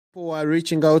People are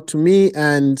reaching out to me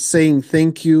and saying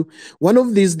thank you. One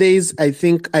of these days, I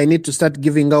think I need to start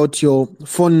giving out your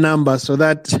phone number so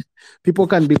that people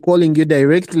can be calling you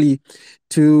directly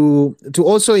to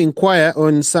also inquire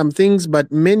on some things.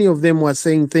 But many of them were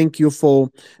saying thank you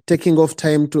for taking off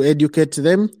time to educate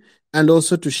them and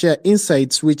also to share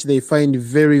insights which they find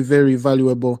very, very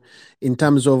valuable in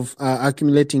terms of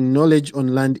accumulating knowledge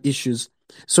on land issues.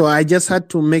 So I just had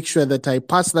to make sure that I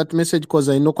pass that message because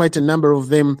I know quite a number of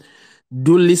them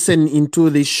do listen into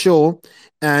the show,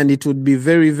 and it would be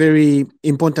very, very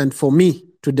important for me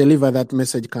to deliver that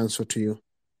message, Council, to you.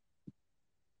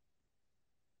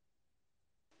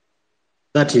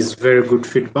 That is very good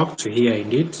feedback to hear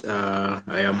indeed.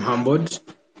 I am humbled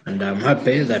and I'm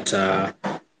happy that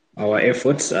our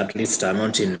efforts at least are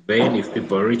not in vain. If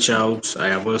people reach out, I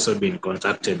have also been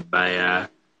contacted by a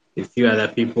few other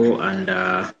people, and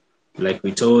like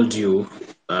we told you,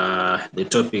 the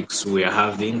topics we are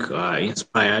having are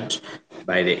inspired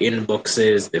by the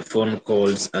inboxes, the phone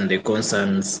calls, and the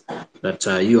concerns that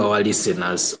you, our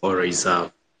listeners, always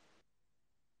have.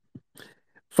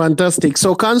 Fantastic.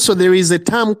 So, Council, there is a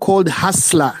term called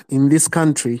hustler in this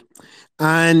country.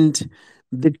 And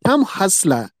the term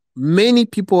hustler, many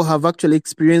people have actually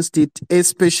experienced it,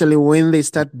 especially when they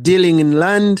start dealing in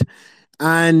land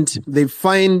and they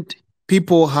find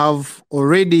people have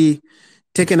already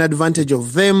taken advantage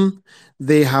of them.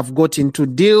 They have got into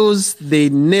deals they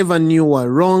never knew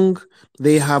were wrong.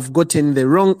 They have gotten the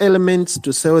wrong elements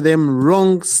to sell them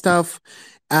wrong stuff.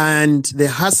 And the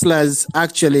hustlers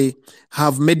actually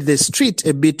have made the street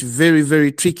a bit very,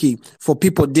 very tricky for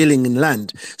people dealing in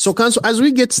land. So, Council, as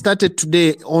we get started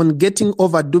today on getting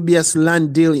over dubious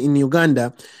land deal in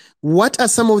Uganda, what are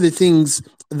some of the things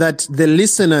that the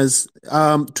listeners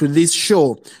to this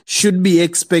show should be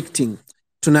expecting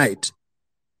tonight?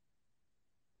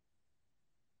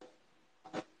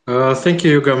 Thank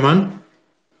you, Yugaman.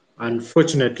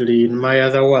 Unfortunately, in my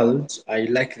other world, I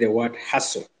like the word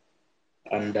hustle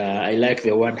and I like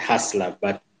the word hustler.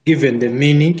 But given the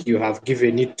meaning you have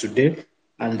given it today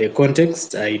and the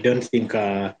context, I don't think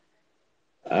I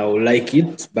will like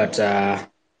it. But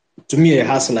to me, a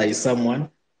hustler is someone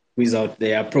who is out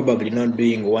there probably not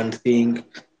doing one thing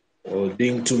or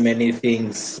doing too many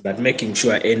things, but making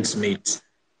sure ends meet.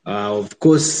 Of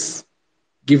course,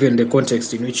 given the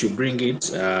context in which you bring it,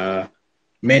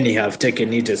 many have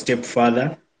taken it a step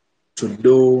further to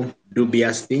do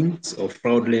dubious things or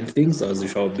fraudulent things, as we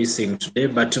shall be seeing today.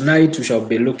 But tonight we shall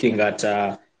be looking at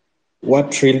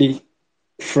what really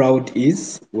fraud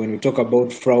is. When we talk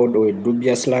about fraud or a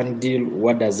dubious land deal,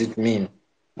 what does it mean?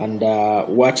 And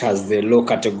what has the law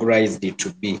categorized it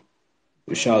to be?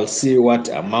 We shall see what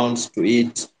amounts to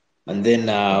it, and then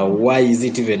why is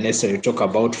it even necessary to talk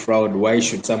about fraud? Why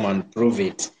should someone prove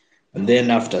it? And then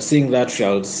after seeing that, we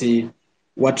shall see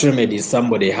what remedies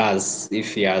somebody has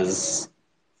if he has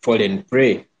fallen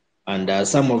prey. And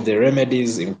some of the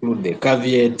remedies include the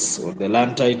caveats or the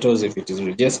land titles if it is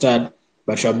registered,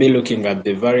 but shall be looking at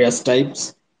the various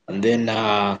types, and then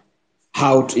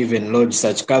how to even lodge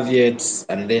such caveats,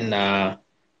 and then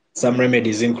some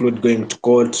remedies include going to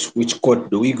court. Which court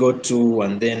do we go to?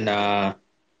 And then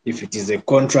if it is a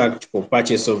contract for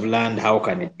purchase of land, how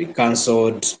can it be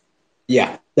cancelled?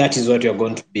 Yeah, that is what you're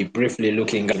going to be briefly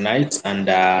looking at tonight. And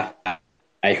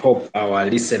I hope our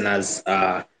listeners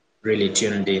are really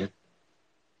tuned in.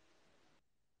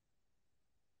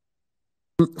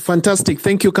 Fantastic.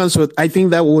 Thank you, Council. I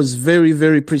think that was very,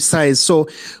 very precise. So,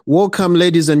 welcome,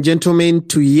 ladies and gentlemen,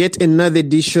 to yet another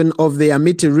edition of the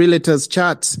Amity Realtors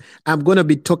Charts. I'm going to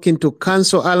be talking to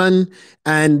Council Alan,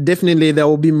 and definitely there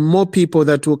will be more people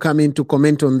that will come in to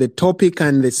comment on the topic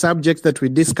and the subject that we're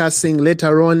discussing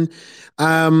later on.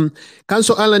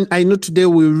 Council Alan, I know today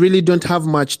we really don't have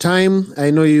much time. I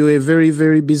know you're a very,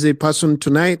 very busy person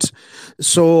tonight.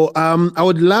 So I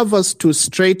would love us to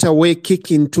straight away kick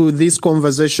into this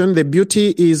conversation. The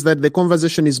beauty is that the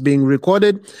conversation is being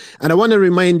recorded. And I want to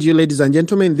remind you, ladies and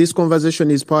gentlemen, this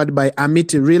conversation is powered by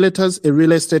Amity Realtors, a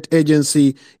real estate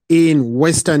agency in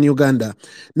Western Uganda.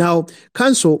 Now,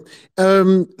 Council,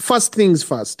 first things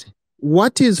first,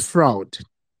 what is fraud?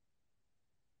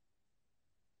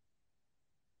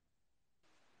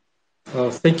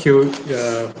 Thank you,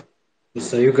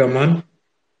 Mr. Yugaman.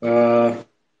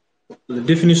 The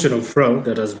definition of fraud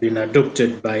that has been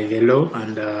adopted by the law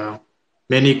and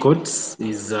many courts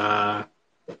is the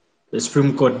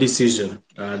Supreme Court decision.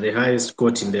 The highest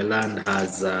court in the land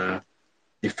has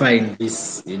defined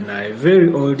this in a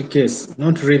very old case,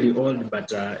 not really old,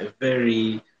 but a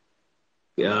very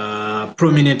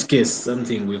prominent case,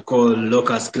 something we call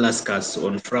locus classicus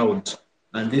on fraud.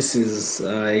 And this is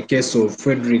a case of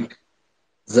Frederick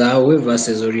Zawe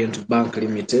versus Orient Bank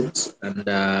Limited,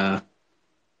 and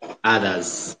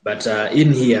others. But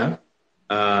in here,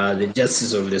 the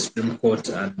Justice of the Supreme Court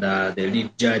and the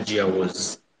lead judge here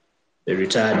was the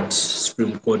retired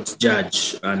Supreme Court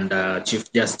judge and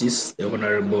Chief Justice, the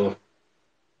Honorable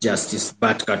Justice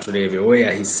Bat Katureve,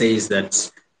 where he says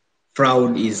that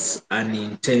fraud is an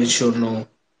intentional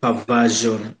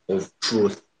perversion of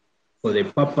truth for the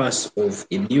purpose of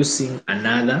inducing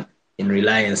another in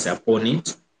reliance upon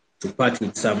it to part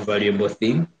with some valuable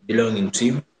thing belonging to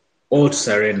him or to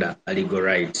surrender a legal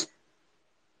right.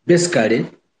 Basically,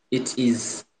 it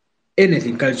is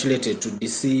anything calculated to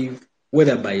deceive,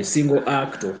 whether by a single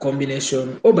act or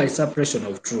combination, or by suppression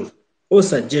of truth, or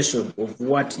suggestion of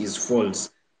what is false,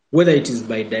 whether it is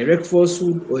by direct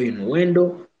falsehood or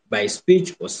innuendo, by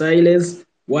speech or silence,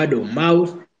 word of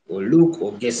mouth, or look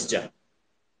or gesture.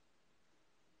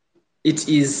 It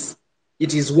is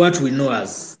what we know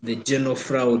as the general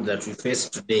fraud that we face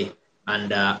today,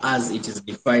 and as it is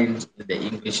defined in the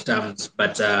English terms.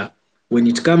 But when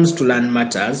it comes to land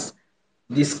matters,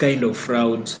 this kind of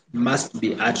fraud must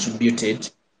be attributed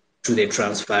to the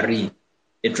transferee.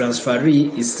 A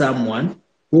transferee is someone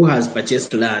who has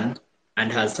purchased land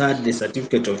and has had the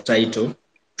certificate of title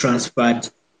transferred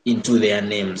into their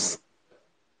names.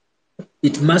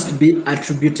 It must be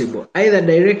attributable either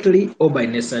directly or by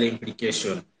necessary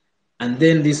implication. And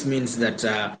then this means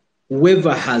that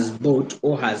whoever has bought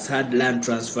or has had land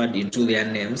transferred into their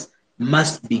names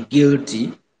must be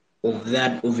guilty of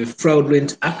a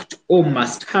fraudulent act, or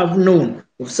must have known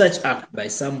of such act by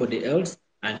somebody else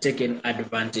and taken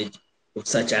advantage of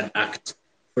such an act.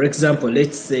 For example,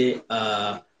 let's say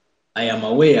I am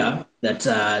aware that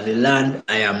the land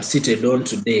I am seated on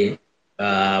today,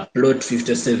 plot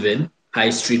 57,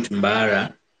 High Street,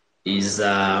 Mbara, is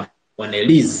on a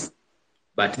lease.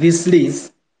 But this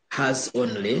lease has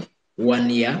only 1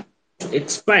 year to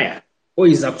expire, or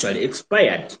is actually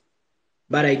expired.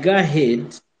 But I go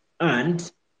ahead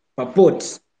and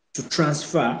purport to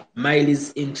transfer my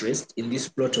lease interest in this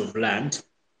plot of land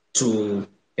to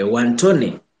a one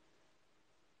Tony.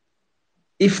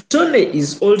 If Tony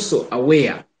is also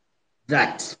aware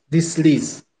that this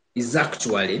lease is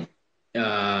actually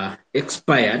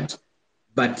expired,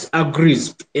 but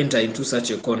agrees to enter into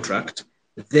such a contract,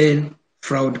 then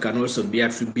fraud can also be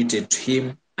attributed to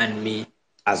him and me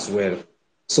as well.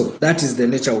 So that is the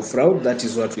nature of fraud. That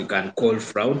is what we can call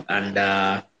fraud,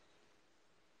 and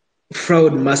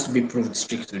fraud must be proved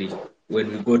strictly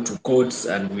when we go to courts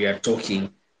and we are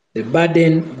talking. The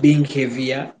burden being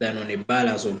heavier than on a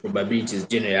balance of probabilities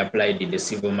generally applied in the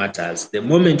civil matters. The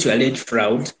moment you allege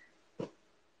fraud,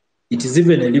 it is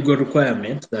even a legal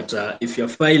requirement that if you're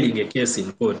filing a case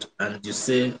in court and you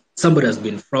say somebody has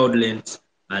been fraudulent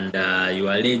and you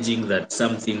are alleging that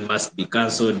something must be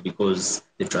cancelled because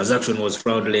the transaction was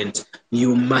fraudulent,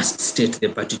 you must state the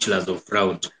particulars of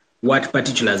fraud. What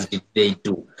particulars did they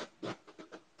do?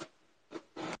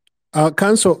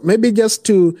 Counsel, maybe just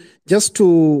to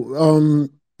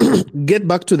get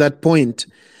back to that point,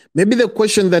 maybe the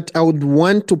question that I would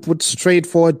want to put straight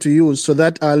forward to you so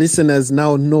that our listeners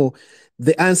now know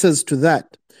the answers to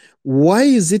that. Why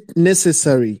is it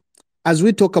necessary, as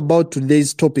we talk about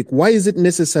today's topic, why is it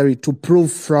necessary to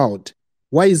prove fraud?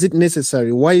 Why is it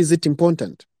necessary? Why is it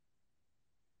important?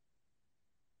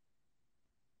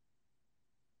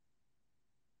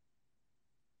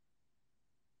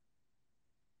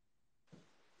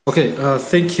 Okay,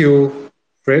 thank you,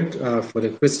 Fred, for the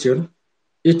question.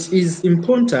 It is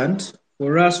important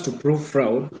for us to prove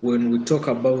fraud when we talk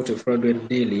about a fraudulent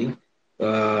dealing,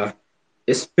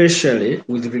 especially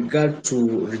with regard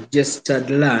to registered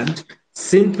land,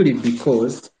 simply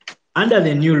because under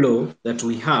the new law that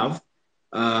we have,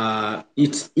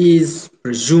 it is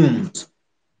presumed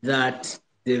that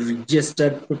the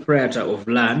registered proprietor of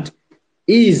land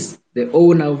is the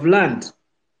owner of land,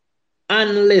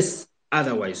 unless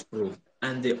otherwise proved.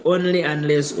 And the only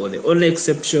unless or the only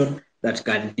exception that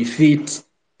can defeat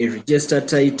a registered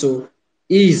title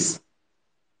is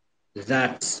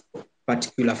that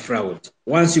particular fraud.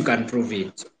 Once you can prove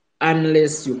it,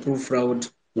 unless you prove fraud,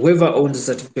 whoever owns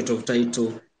the certificate of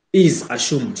title is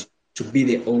assumed to be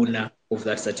the owner of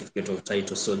that certificate of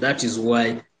title. So that is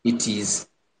why it is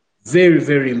very,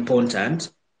 very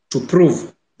important to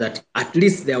prove that at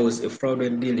least there was a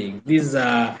fraudulent dealing. These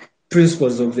are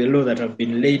principles of the law that have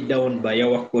been laid down by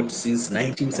our court since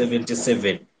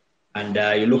 1977. And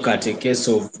you look at a case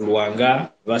of Luanga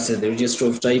versus the Register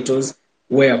of Titles,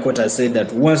 where a court has said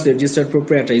that once the registered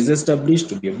proprietor is established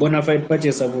to be a bona fide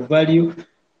purchaser of value,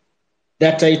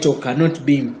 that title cannot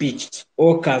be impeached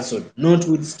or cancelled,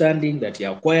 notwithstanding that he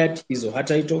acquired his or her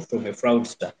title from a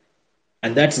fraudster.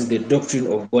 and that is the doctrine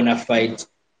of bona fide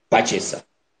purchaser.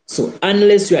 So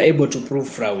unless you are able to prove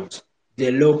fraud,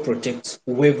 the law protects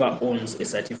whoever owns a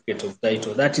certificate of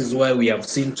title. That is why we have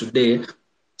seen today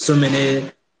so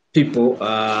many people,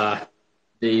 there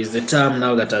is a term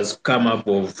now that has come up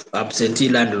of absentee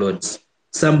landlords.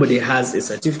 Somebody has a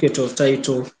certificate of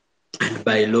title, and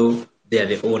by law, they are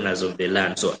the owners of the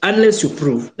land. So unless you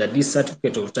prove that this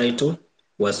certificate of title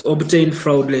was obtained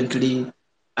fraudulently,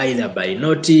 either by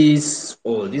notice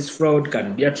or this fraud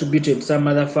can be attributed to some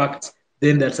other facts,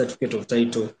 then that certificate of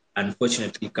title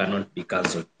unfortunately cannot be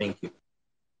cancelled. Thank you.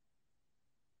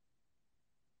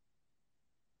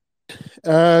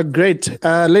 Great.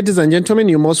 Ladies and gentlemen,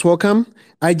 you're most welcome.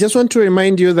 I just want to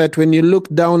remind you that when you look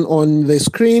down on the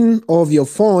screen of your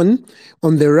phone,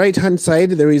 on the right-hand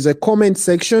side, there is a comment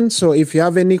section. So if you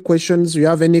have any questions, you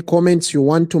have any comments you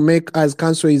want to make as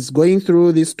council is going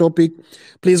through this topic,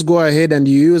 please go ahead and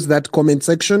use that comment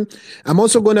section. I'm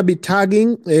also going to be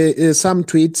tagging some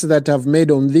tweets that I've made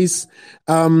on this,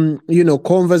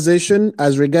 conversation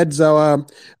as regards our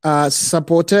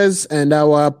supporters and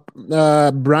our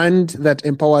brand that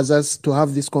empowers us to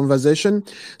have this conversation.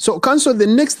 So, Council, the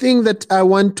next thing that I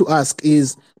want to ask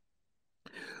is,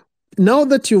 now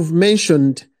that you've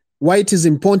mentioned why it is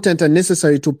important and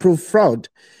necessary to prove fraud,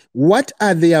 what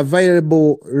are the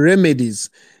available remedies?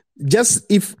 Just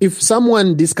if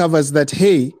someone discovers that,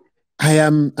 hey, I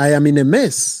am in a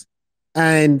mess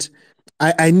and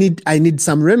I need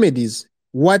some remedies,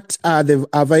 what are the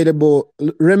available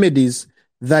remedies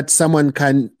that someone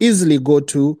can easily go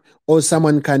to or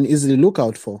someone can easily look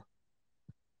out for?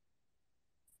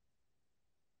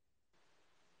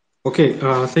 Okay,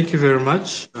 thank you very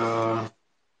much.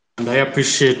 And I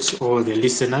appreciate all the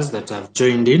listeners that have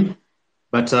joined in.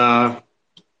 But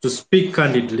to speak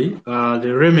candidly,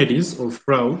 the remedies of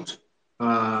fraud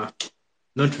are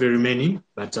not very many,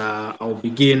 but I'll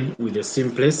begin with the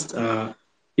simplest.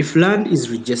 If land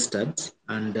is registered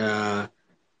and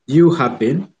you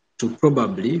happen to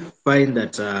probably find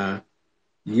that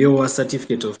your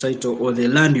certificate of title or the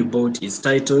land you bought is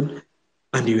titled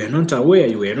and you were not aware,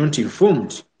 you were not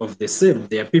informed of the same,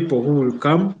 there are people who will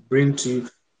come,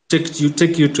 take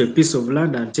you to a piece of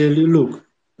land and tell you, look,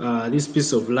 this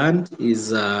piece of land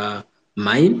is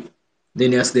mine.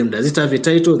 Then you ask them, does it have a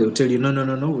title? They'll tell you,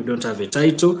 no, we don't have a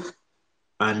title.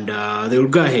 And they will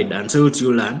go ahead and sell to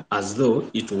you land as though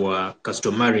it were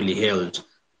customarily held.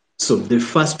 So the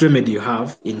first remedy you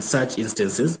have in such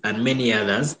instances and many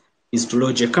others is to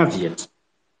lodge a caveat.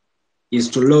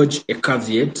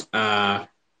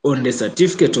 On the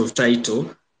certificate of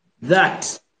title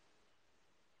that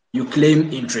you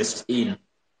claim interest in.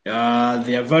 There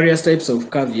are various types of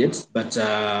caveats, but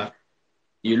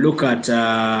you look at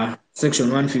section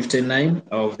 159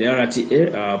 of the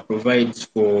RTA provides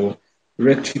for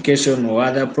rectification or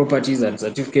other properties and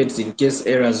certificates in case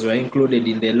errors were included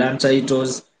in the land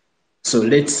titles. So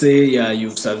let's say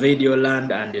you've surveyed your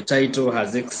land and the title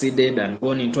has exceeded and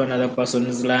gone into another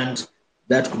person's land.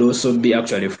 That could also be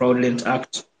actually a fraudulent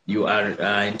act. You are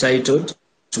entitled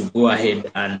to go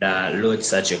ahead and lodge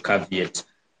such a caveat.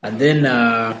 And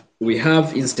then we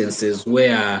have instances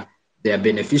where they are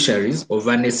beneficiaries of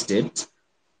an estate,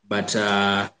 but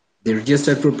the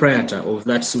registered proprietor of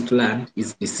that suit land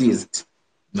is deceased.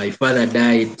 My father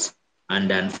died,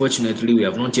 and unfortunately, we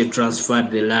have not yet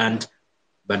transferred the land,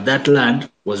 but that land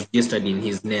was registered in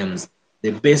his names.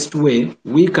 The best way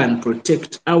we can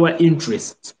protect our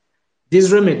interests,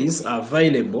 these remedies are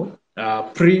available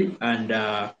pre and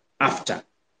after.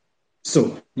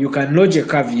 So you can lodge a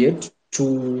caveat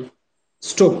to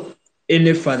stop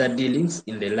any further dealings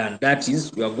in the land. That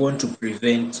is, you are going to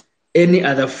prevent any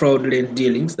other fraudulent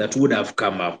dealings that would have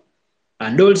come up.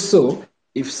 And also,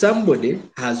 if somebody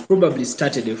has probably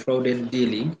started a fraudulent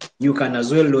dealing, you can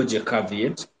as well lodge a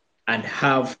caveat and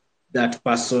have that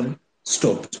person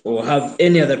stopped or have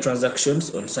any other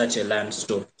transactions on such a land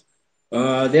stopped.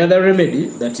 The other remedy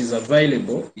that is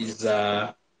available is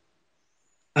an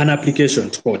application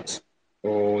to court,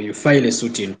 or you file a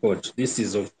suit in court. This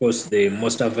is, of course, the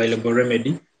most available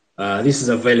remedy. This is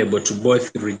available to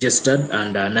both registered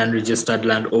and non-registered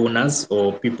landowners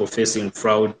or people facing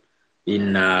fraud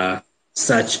in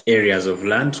such areas of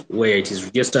land where it is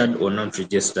registered or not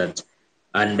registered.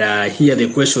 And here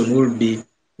the question will be,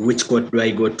 which court do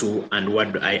I go to and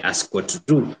what do I ask court to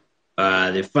do?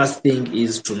 The first thing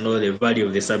is to know the value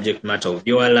of the subject matter of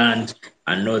your land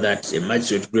and know that a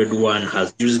magistrate grade 1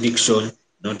 has jurisdiction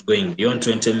not going beyond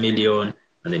 20 million,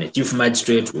 and then a chief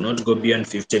magistrate will not go beyond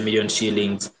 50 million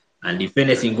shillings. And if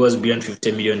anything goes beyond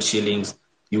 50 million shillings,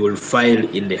 you will file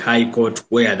in the High Court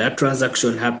where that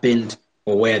transaction happened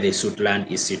or where the suit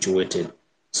land is situated.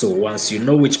 So once you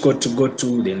know which code to go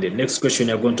to, then the next question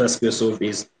you're going to ask yourself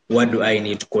is, what do I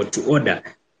need code to order?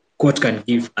 Court can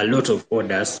give a lot of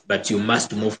orders, but you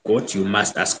must move court. You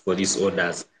must ask for these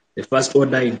orders. The first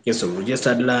order in case of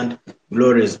registered land will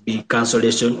always be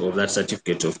cancellation of that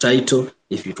certificate of title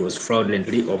if it was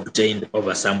fraudulently obtained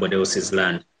over somebody else's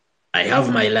land. I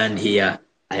have my land here.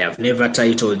 I have never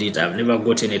titled it. I've never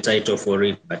gotten a title for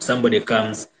it, but somebody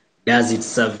comes, does its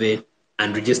survey,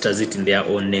 and registers it in their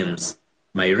own names.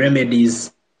 My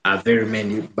remedies are very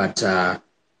many, but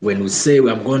when we say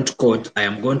I'm going to court, I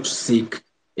am going to seek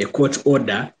a court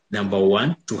order, number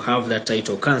one, to have that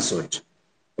title cancelled.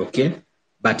 Okay?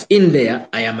 But in there,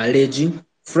 I am alleging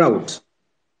fraud.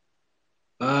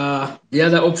 The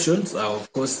other options are,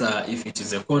 of course, if it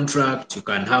is a contract, you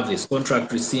can have this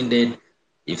contract rescinded.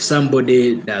 If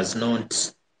somebody does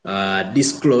not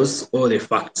disclose all the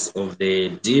facts of the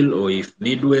deal, or if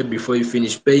midway before you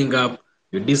finish paying up,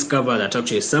 you discover that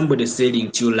actually somebody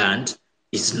selling to you land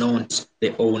is not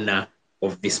the owner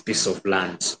of this piece of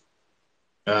land.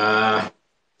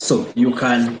 So you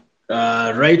can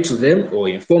write to them or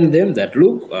inform them that,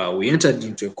 look, we entered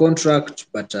into a contract,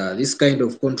 but this kind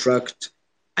of contract,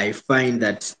 I find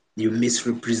that you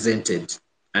misrepresented.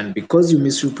 And because you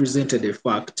misrepresented a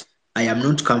fact, I am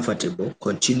not comfortable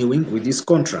continuing with this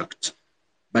contract.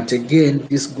 But again,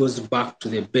 this goes back to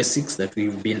the basics that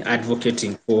we've been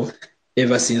advocating for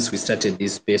ever since we started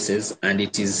these spaces. And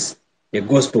it is a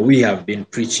gospel we have been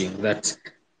preaching that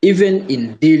even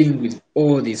in dealing with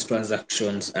all these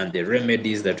transactions and the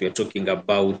remedies that we're talking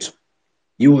about,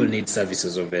 you will need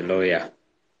services of a lawyer.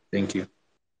 Thank you.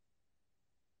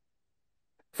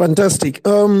 Fantastic.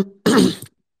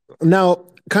 Now,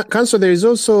 Council, there is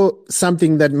also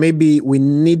something that maybe we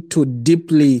need to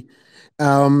deeply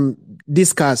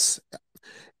discuss.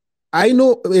 I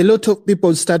know a lot of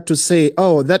people start to say,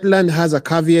 oh, that land has a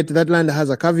caveat, that land has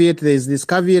a caveat, there's this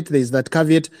caveat, there's that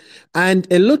caveat. And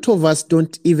a lot of us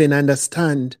don't even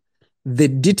understand the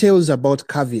details about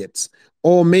caveats,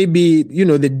 or maybe,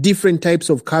 the different types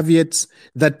of caveats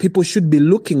that people should be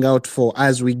looking out for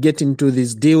as we get into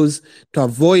these deals, to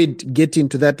avoid getting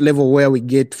to that level where we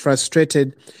get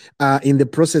frustrated in the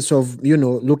process of,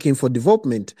 looking for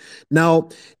development. Now,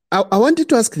 I wanted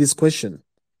to ask this question.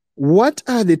 What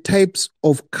are the types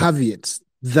of caveats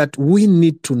that we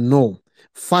need to know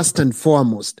first and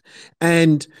foremost?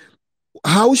 And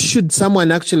how should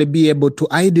someone actually be able to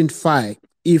identify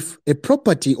if a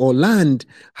property or land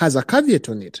has a caveat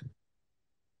on it?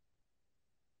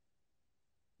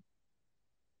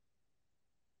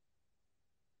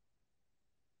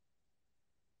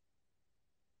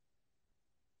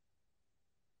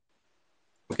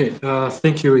 Okay,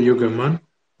 thank you, Yugaman.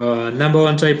 Number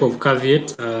one type of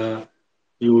caveat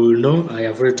you will know, I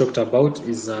have already talked about,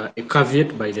 is a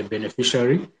caveat by the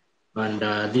beneficiary. And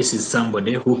this is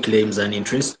somebody who claims an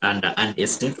interest under an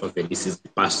estate of a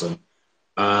deceased person.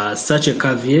 Such a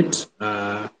caveat,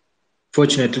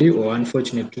 fortunately or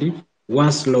unfortunately,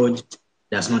 once lodged,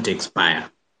 does not expire.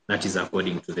 That is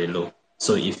according to the law.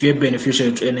 So if you're a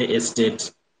beneficiary to any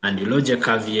estate and you lodge a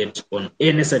caveat on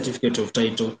any certificate of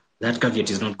title, that caveat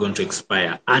is not going to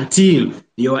expire until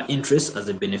your interests as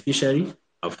a beneficiary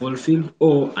are fulfilled,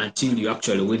 or until you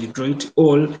actually withdraw it,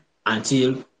 or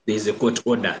until there is a court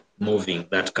order moving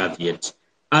that caveat.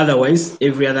 Otherwise,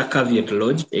 every other caveat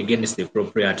lodged against the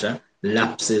proprietor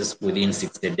lapses within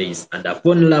 60 days. And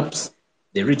upon lapse,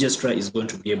 the registrar is going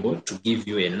to be able to give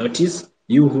you a notice,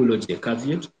 you who lodged the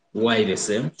caveat, why the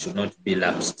same should not be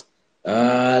lapsed.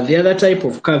 The other type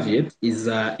of caveat is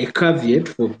a caveat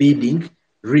forbidding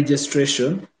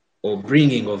registration or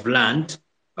bringing of land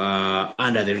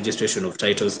under the Registration of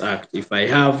Titles Act. If I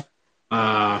have,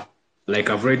 like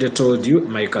I've already told you,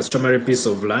 my customary piece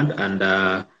of land,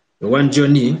 and one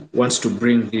Johnny wants to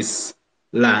bring this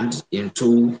land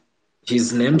into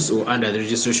his names or under the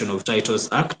Registration of Titles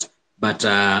Act, but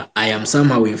I am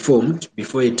somehow informed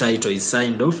before a title is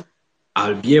signed off,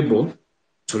 I'll be able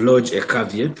to lodge a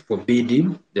caveat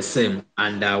forbidding the same.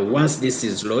 And once this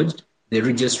is lodged, the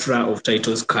registrar of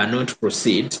titles cannot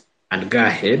proceed and go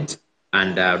ahead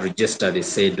and register the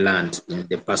said land in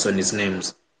the person's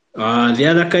names. The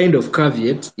other kind of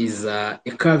caveat is a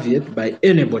caveat by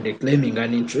anybody claiming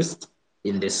an interest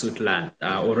in the suit land,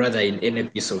 or rather in any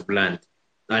piece of land.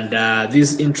 And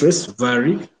these interests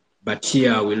vary, but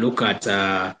here we look at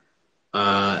the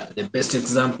best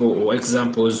example or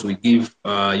examples we give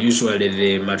usually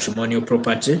the matrimonial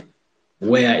property,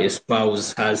 where a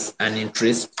spouse has an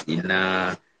interest in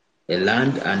a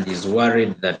land and is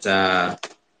worried that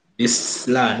this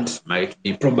land might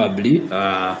be probably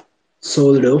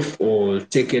sold off or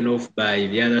taken off by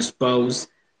the other spouse,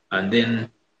 and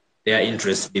then their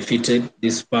interest defeated.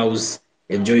 This spouse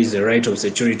enjoys the right of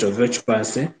security of each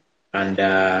person, and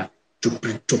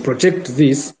to protect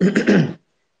this,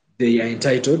 they are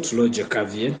entitled to lodge a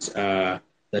caveat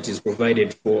that is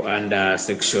provided for under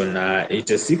Section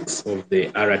 86 of the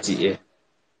RTA.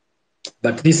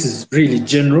 But this is really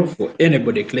general for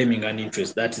anybody claiming an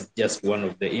interest. That is just one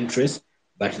of the interests.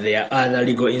 But there are other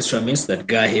legal instruments that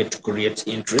go ahead to create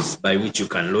interest by which you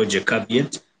can lodge a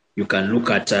caveat. You can look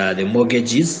at the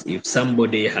mortgages. If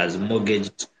somebody has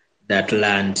mortgaged that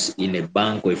land in a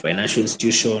bank or a financial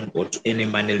institution or to any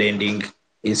money lending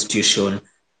institution,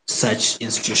 such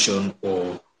institution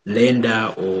or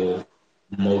lender or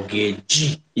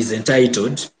mortgagee is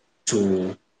entitled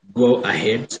to go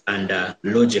ahead and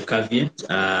lodge a caveat.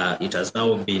 It has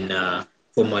now been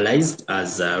formalized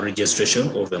as a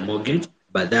registration of a mortgage,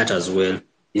 but that as well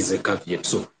is a caveat.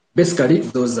 So basically,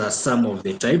 those are some of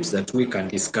the types that we can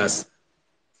discuss.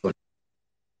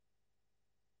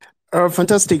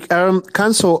 Fantastic.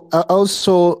 Council, I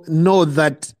also know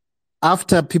that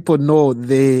after people know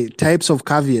the types of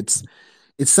caveats,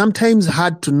 it's sometimes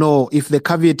hard to know if the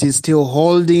caveat is still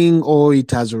holding or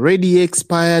it has already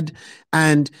expired.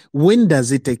 And when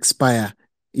does it expire?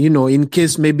 In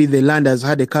case maybe the land has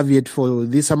had a caveat for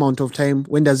this amount of time,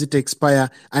 when does it expire?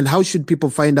 And how should people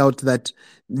find out that,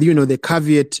 the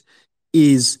caveat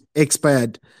is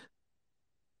expired?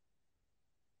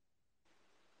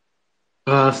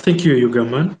 Thank you,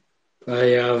 Yugaman. I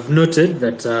have noted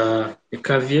that a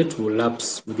caveat will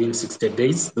lapse within 60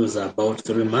 days. Those are about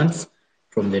 3 months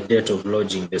from the date of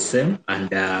lodging the same.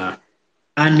 And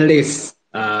unless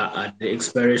at the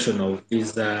expiration of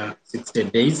these 60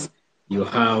 days, you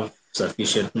have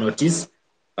sufficient notice,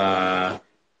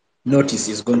 notice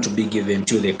is going to be given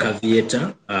to the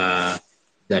caveator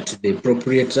that the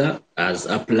proprietor has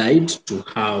applied to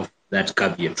have that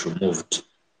caveat removed.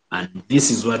 And this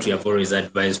is what we have always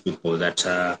advised people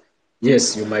that,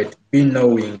 yes, you might be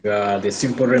knowing the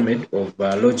simple remedy of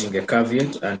lodging a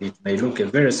caveat, and it may look a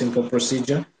very simple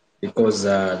procedure because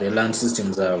the land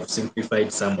systems have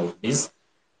simplified some of this.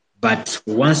 But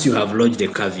once you have lodged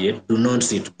a caveat, do not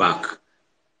sit back.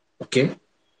 Okay?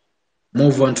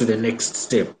 Move on to the next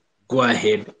step. Go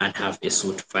ahead and have a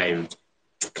suit filed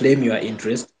to claim your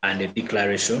interest and a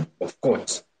declaration of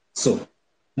court. So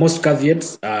most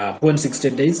caveats, upon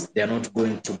 60 days, they are not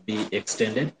going to be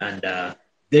extended, and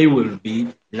they will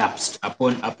be lapsed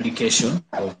upon application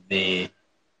of the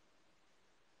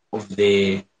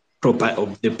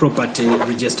property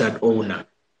registered owner.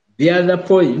 The other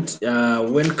point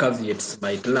when caveats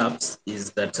might lapse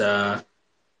is that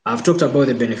I've talked about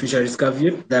the beneficiary's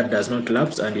caveat that does not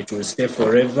lapse and it will stay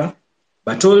forever.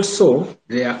 But also,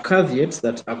 there are caveats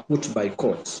that are put by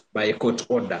courts, by a court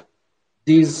order.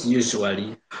 These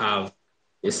usually have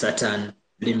a certain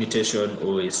limitation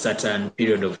or a certain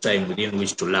period of time within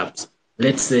which to lapse.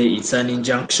 Let's say it's an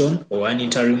injunction or an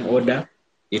interim order.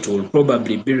 It will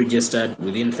probably be registered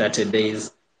within 30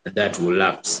 days and that will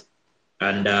lapse.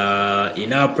 And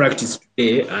in our practice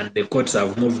today, and the courts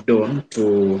have moved on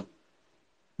to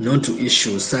not to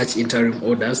issue such interim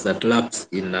orders that lapse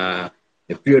in a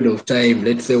period of time,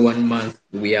 let's say 1 month.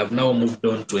 We have now moved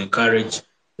on to encourage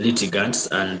litigants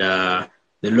and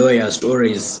the lawyers to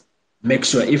always make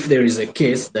sure if there is a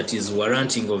case that is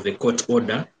warranting of a court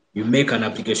order, you make an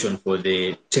application for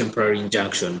the temporary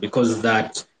injunction because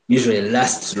that usually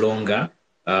lasts longer,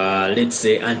 let's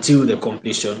say until the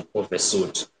completion of a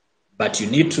suit. But you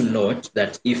need to note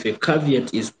that if a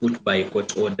caveat is put by a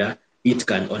court order, it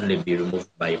can only be removed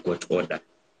by a court order.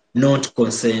 Not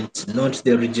consent, not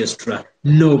the registrar,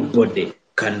 nobody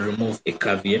can remove a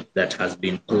caveat that has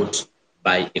been put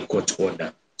by a court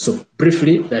order. So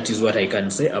briefly, that is what I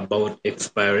can say about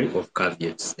expiry of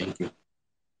caveats. Thank you.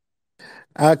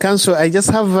 Council, I just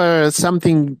have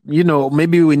something,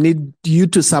 maybe we need you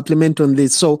to supplement on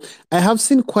this. So I have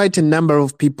seen quite a number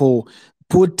of people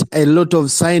put a lot of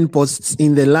signposts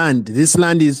in the land. This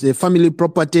land is a family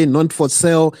property, not for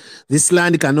sale. This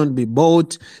land cannot be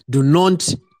bought. Do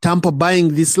not tamper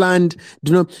buying this land.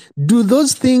 Do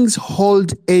those things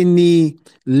hold any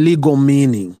legal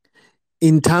meaning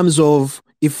in terms of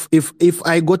if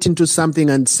I got into something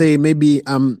and say maybe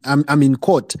I'm in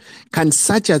court, can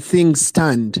such a thing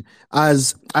stand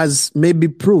as maybe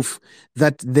proof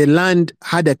that the land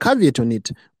had a caveat on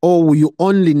it, or will you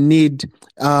only need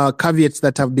caveats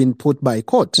that have been put by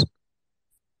court?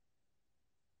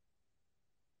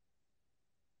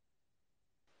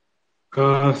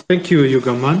 Thank you,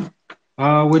 Yugaman.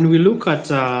 When we look at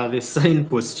the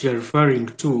signpost you're referring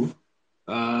to,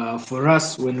 for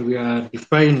us, when we are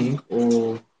defining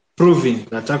or proving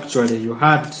that actually you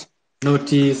had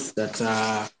notice that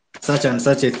such and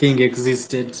such a thing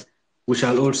existed, we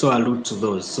shall also allude to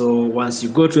those. So once you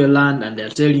go to a land and they're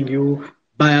telling you,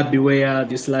 buyer beware,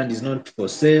 this land is not for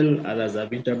sale, others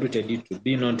have interpreted it to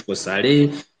be not for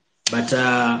sale. But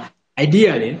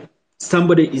ideally,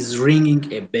 somebody is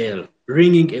ringing a bell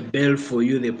for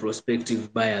you, the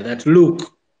prospective buyer, that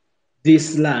look,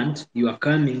 this land you are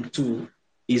coming to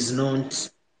is not,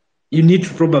 you need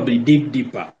to probably dig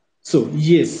deeper. So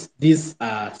yes, these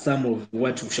are some of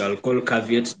what we shall call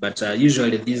caveats, but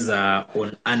usually these are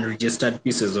on unregistered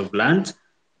pieces of land.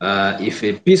 If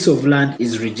a piece of land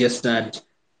is registered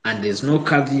and there's no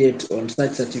caveat on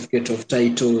such certificate of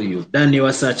title, you've done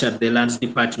your search at the lands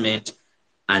department,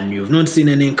 and you've not seen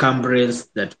any encumbrance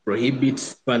that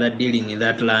prohibits further dealing in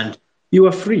that land, you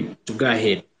are free to go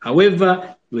ahead.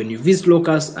 However, when you visit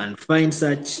locals and find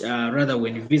such,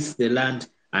 when you visit the land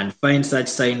and find such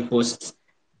signposts,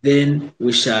 then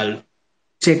we shall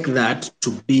take that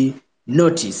to be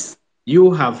notice.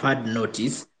 You have had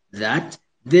notice that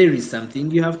there is something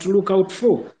you have to look out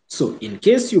for. So in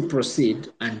case you proceed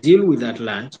and deal with that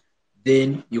land,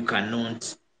 then you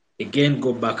cannot again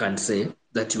go back and say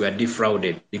that you are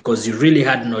defrauded, because you really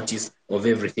had notice of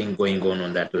everything going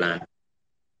on that land.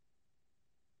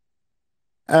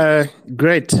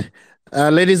 Great.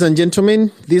 Ladies and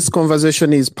gentlemen, this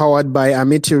conversation is powered by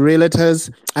Amity Realtors.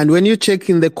 And when you check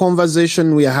in the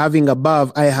conversation we are having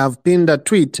above, I have pinned a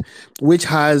tweet which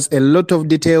has a lot of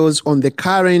details on the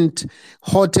current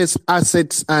hottest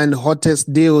assets and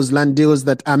hottest deals, land deals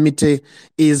that Amity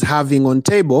is having on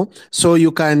table. So you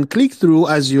can click through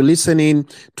as you're listening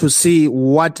to see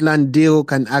what land deal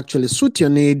can actually suit your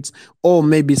needs, or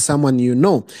maybe someone you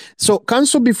know. So,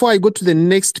 Council, before I go to the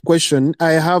next question,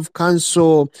 I have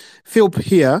Council Philip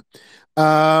here,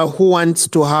 who wants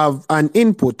to have an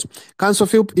input. Council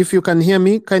Philip, if you can hear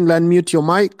me, kindly unmute your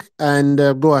mic and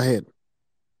go ahead.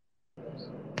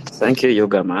 Thank you,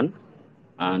 Yoga Man,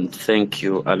 and thank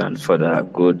you, Alan, for the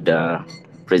good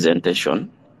presentation.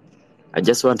 I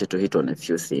just wanted to hit on a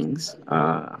few things.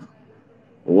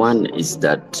 One is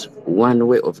that one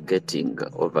way of getting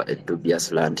over a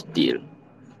dubious land deal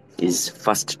is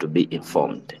first to be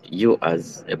informed. You,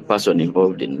 as a person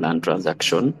involved in land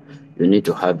transaction, you need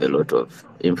to have a lot of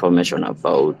information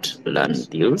about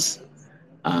land deals.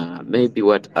 Maybe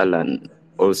what Alan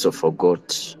also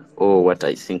forgot, or what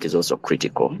I think is also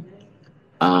critical,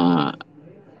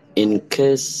 in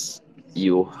case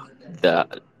the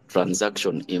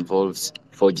transaction involves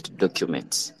forged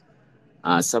documents.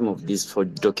 Some of these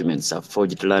forged documents are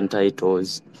forged land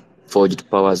titles, forged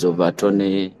powers of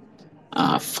attorney,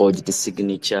 forged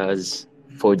signatures,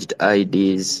 forged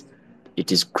IDs.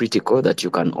 It is critical that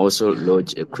you can also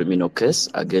lodge a criminal case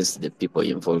against the people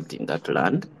involved in that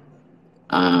land.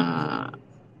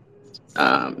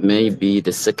 Maybe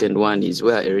the second one is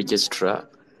where a registrar,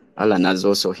 Alan has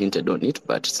also hinted on it,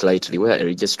 but slightly, where a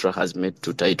registrar has made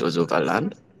two titles of a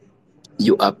land,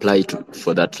 you apply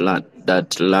for that land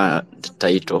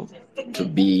title to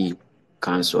be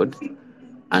cancelled.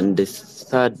 And the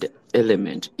third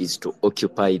element is to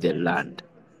occupy the land.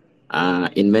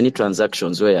 In many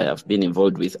transactions where I have been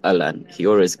involved with Alan, he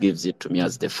always gives it to me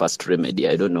as the first remedy.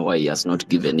 I don't know why he has not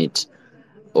given it,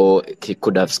 or he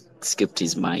could have skipped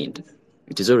his mind.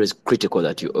 It is always critical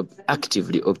that you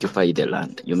actively occupy the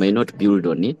land. You may not build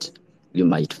on it, you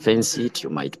might fence it, you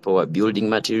might pour building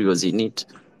materials in it.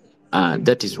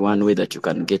 That is one way that you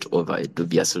can get over a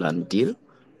dubious land deal,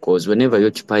 because whenever you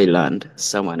occupy land,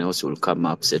 someone else will come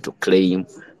up, say, to claim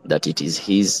that it is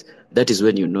his. That is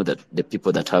when you know that the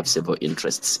people that have several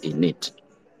interests in it.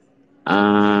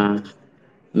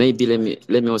 Maybe let me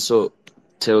also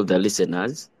tell the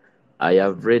listeners, I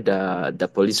have read the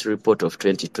police report of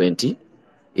 2020.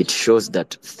 It shows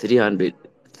that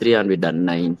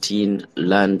 319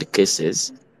 land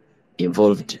cases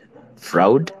involved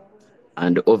fraud,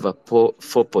 and over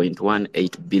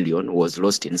 4.18 billion was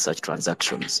lost in such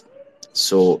transactions.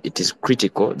 So it is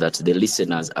critical that the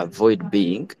listeners avoid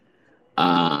being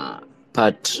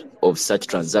part of such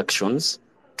transactions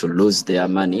to lose their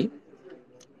money.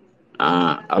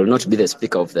 I will not be the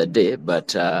speaker of the day,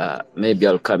 but maybe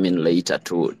I'll come in later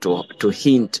to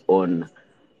hint on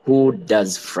who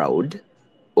does fraud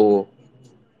or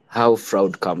how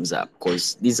fraud comes up,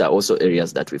 because these are also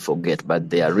areas that we forget,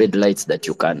 but they are red lights that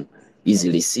you can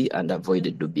easily see and avoid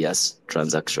a dubious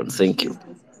transaction. Thank you.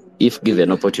 If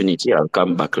given opportunity, I'll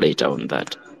come back later on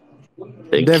that.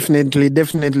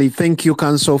 Definitely. Thank you,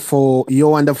 Council, for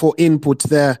your wonderful input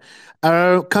there.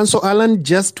 Council Alan,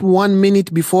 just 1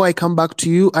 minute before I come back to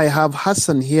you, I have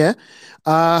Hassan here.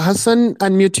 Hassan,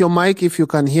 unmute your mic if you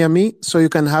can hear me, so you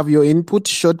can have your input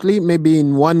shortly, maybe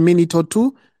in 1 minute or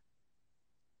two.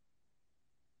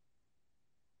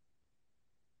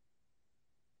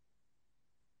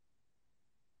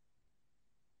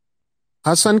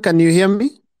 Hassan, can you hear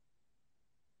me?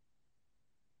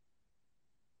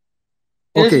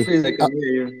 Yes, Okay. please, I can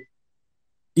hear you.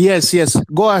 Yes.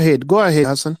 Go ahead,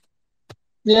 Hassan.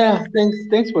 Yeah,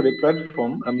 thanks for the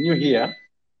platform. I'm new here,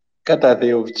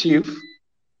 Katate of Chief.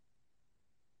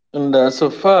 And so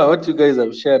far, what you guys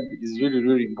have shared is really,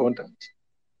 really important.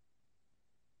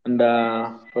 And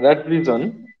for that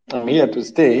reason, I'm here to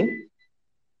stay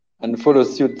and follow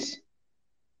suit.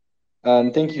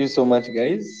 And thank you so much,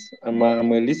 guys. I'm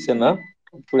a listener.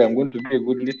 Hopefully, I'm going to be a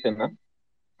good listener.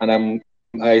 And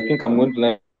I think I'm going to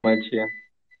learn much here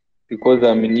because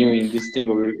I'm new in this thing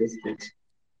of real estate.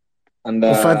 And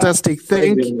Fantastic.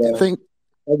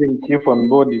 having Chief on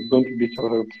board is going to be so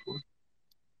helpful.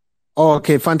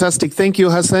 Okay, fantastic. Thank you,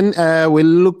 Hassan. We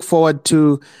look forward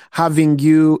to having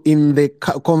you in the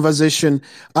conversation.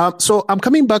 So I'm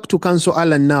coming back to Council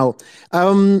Alan now.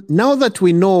 Now that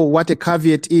we know what a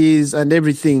caveat is and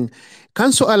everything,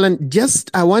 Council Alan,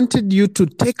 I wanted you to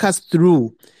take us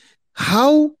through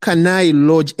how can I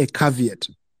lodge a caveat?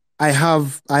 I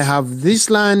have this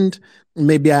land.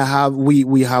 Maybe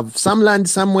we have some land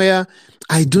somewhere.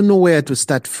 I don't know where to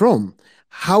start from.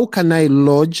 How can I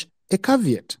lodge a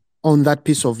caveat on that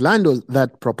piece of land or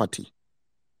that property?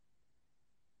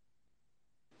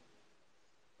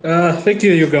 Thank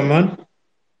you, Yugaman.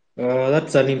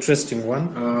 That's an interesting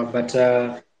one. But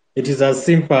it is as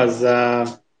simple as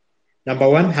number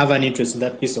one, have an interest in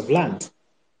that piece of land.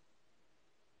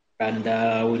 And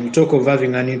when you talk of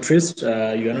having an interest,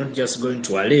 you are not just going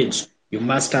to allege. You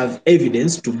must have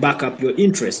evidence to back up your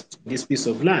interest in this piece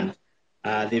of land.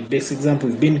 The best example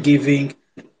we've been giving,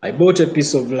 I bought a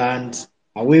piece of land.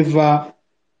 However,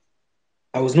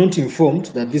 I was not informed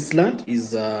that this land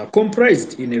is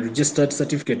comprised in a registered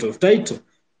certificate of title.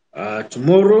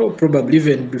 Tomorrow, probably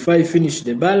even before I finish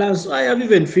the balance, I have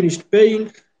even finished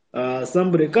paying.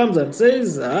 Somebody comes and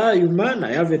says, you man,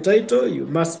 I have a title, you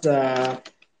must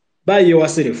buy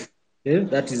yourself. Yeah?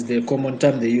 That is the common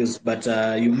term they use, but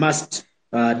you must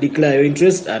declare your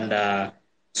interest. And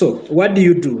so what do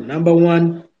you do? Number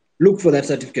one, look for that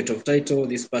certificate of title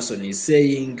this person is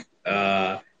saying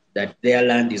that their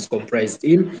land is comprised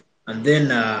in, and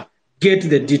then get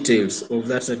the details of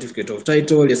that certificate of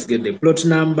title. Let's get the plot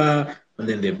number, and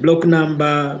then the block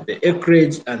number, the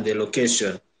acreage, and the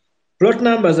location. Plot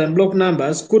numbers and block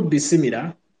numbers could be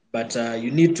similar, but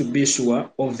you need to be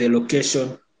sure of the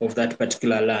location of that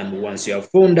particular land. Once you have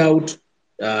found out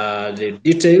the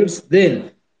details,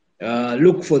 then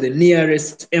look for the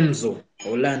nearest EMZO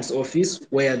or lands office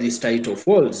where this title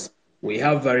falls. We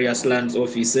have various lands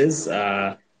offices.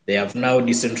 They have now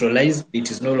decentralized.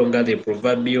 It is no longer the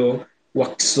proverbial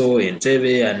Wakso,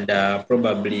 Entebbe, and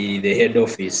probably the head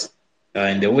office.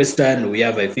 In the Western, we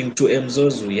have, I think, 2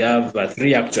 EMZOs. We have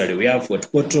 3 actually. We have Fort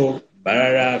Portal,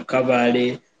 Barara,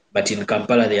 Kavale, but in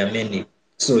Kampala there are many.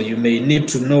 So you may need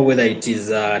to know whether it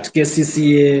is at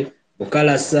KCCA,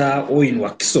 Bukalasa, or in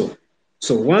Wakiso.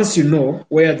 So once you know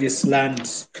where this land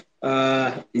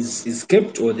is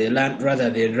kept, or the land, rather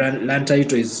the land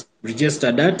title is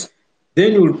registered at,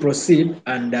 then you will proceed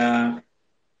and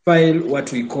file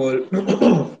what we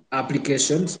call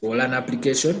applications or land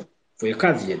application for a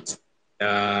caveat.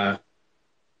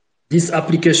 This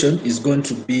application is going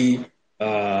to be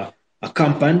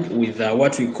accompanied with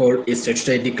what we call a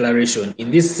statutory declaration. In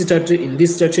this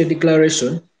statutory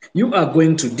declaration, you are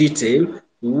going to detail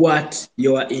what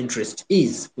your interest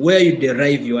is, where you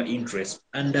derive your interest.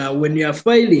 And when you are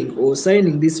filing or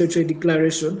signing this statutory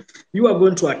declaration, you are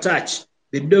going to attach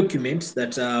the documents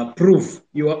that prove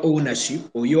your ownership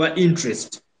or your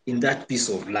interest in that piece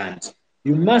of land.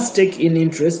 You must take in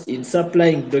interest in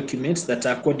supplying documents that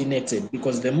are coordinated,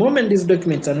 because the moment these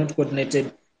documents are not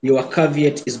coordinated, your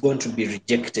caveat is going to be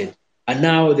rejected. And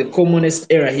now the commonest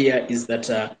error here is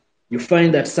that you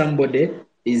find that somebody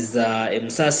is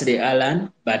Msasre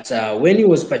Alan, but when he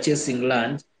was purchasing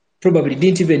land, probably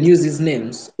didn't even use his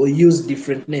names or use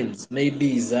different names.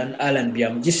 Maybe he's an Alan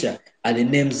Biamjisha are the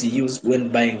names he used when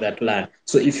buying that land.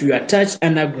 So if you attach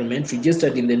an agreement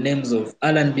registered in the names of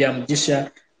Alan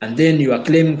Biamjisha, and then you are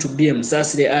claiming to be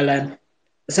Msasre Alan,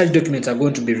 such documents are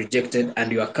going to be rejected,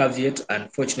 and your caveat,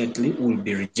 unfortunately, will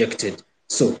be rejected.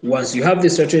 So once you have the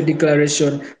statutory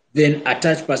declaration, then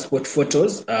attach passport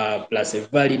photos plus a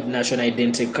valid national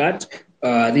identity card.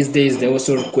 These days, they're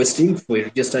also requesting for a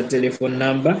registered telephone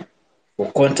number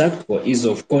for contact, for ease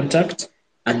of contact.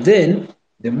 And then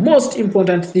the most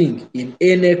important thing in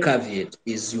any caveat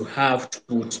is you have to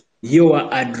put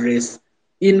your address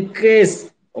in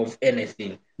case of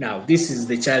anything. Now, this is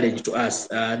the challenge to us.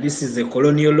 This is a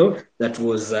colonial law that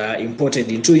was imported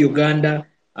into Uganda.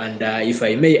 And if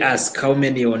I may ask, how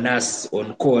many on us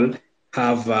on call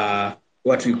have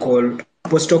what we call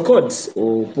postal codes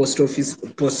or post office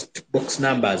post box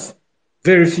numbers.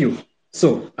 Very few.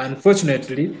 So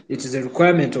unfortunately, it is a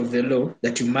requirement of the law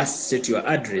that you must set your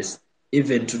address.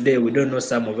 Even today, we don't know,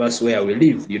 some of us, where we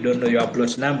live. You don't know your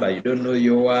plot number. You don't know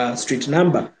your street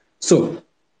number. So,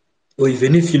 or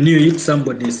even if you knew it,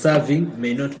 somebody serving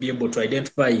may not be able to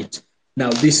identify it. Now,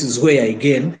 this is where,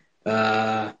 again, you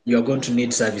are going to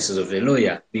need services of a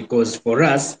lawyer, because for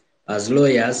us as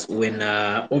lawyers, when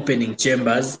opening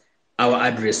chambers, our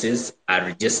addresses are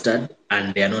registered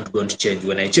and they are not going to change.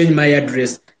 When I change my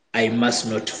address, I must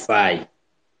notify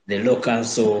the Law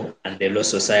Council and the Law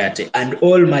Society and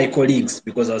all my colleagues,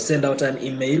 because I'll send out an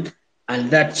email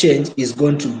and that change is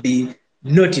going to be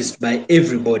noticed by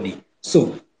everybody.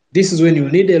 So this is when you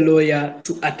need a lawyer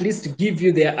to at least give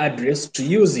you their address to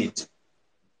use it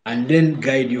and then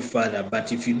guide you further.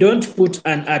 But if you don't put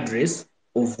an address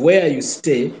of where you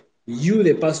stay, you,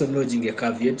 the person lodging a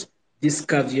caveat, this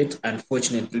caveat,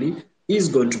 unfortunately, is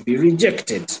going to be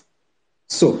rejected.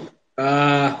 So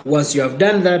once you have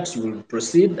done that, you will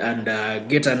proceed and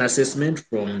get an assessment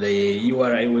from the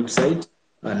URI website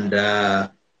and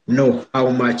know how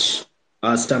much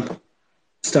stamp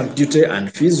duty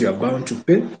and fees you are bound to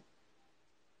pay.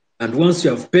 And once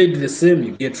you have paid the same,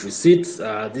 you get receipts.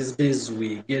 These days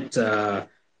we get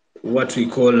what we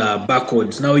call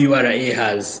barcodes. Now URA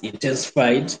has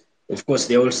intensified. Of course,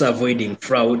 they're also avoiding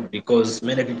fraud, because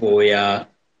many people were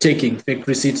taking fake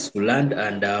receipts to land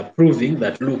and proving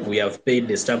that, look, we have paid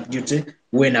the stamp duty,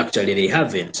 when actually they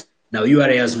haven't. Now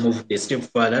URA has moved a step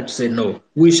further to say, no,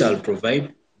 we shall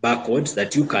provide barcodes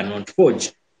that you cannot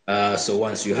forge. So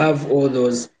once you have all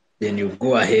those, then you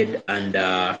go ahead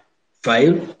and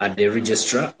file at the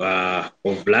registrar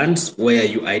of lands where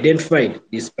you identified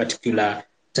this particular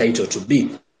title to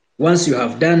be. Once you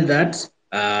have done that,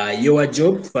 your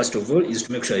job, first of all, is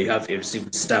to make sure you have a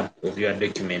received stamp of your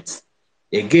documents.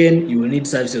 Again, you will need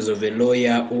services of a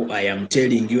lawyer, who I am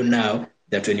telling you now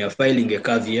that when you're filing a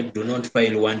caveat, do not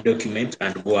file one document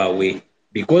and go away,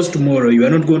 because tomorrow you are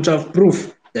not going to have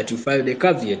proof that you filed a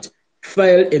caveat.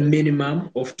 File a minimum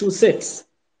of 2 sets.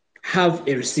 Have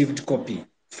a received copy.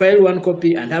 File one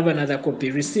copy and have another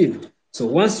copy received. So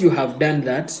once you have done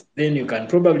that, then you can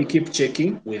probably keep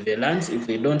checking with the lands. If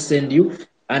they don't send you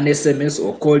an SMS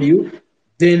or call you,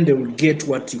 then they will get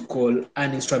what you call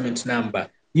an instrument number.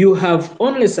 You have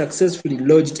only successfully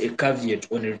lodged a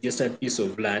caveat on a registered piece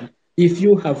of land if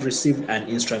you have received an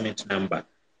instrument number.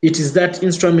 It is that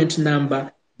instrument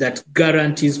number that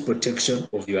guarantees protection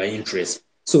of your interest.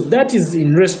 So that is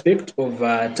in respect of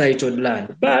titled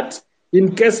land. But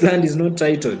in case land is not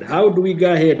titled, how do we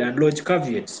go ahead and lodge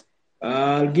caveats?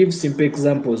 I'll give simple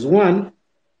examples. One,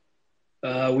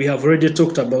 we have already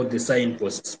talked about the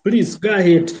signposts. Please go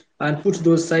ahead and put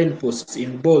those signposts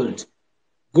in bold.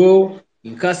 Go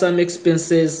incur some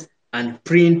expenses and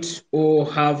print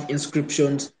or have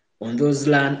inscriptions on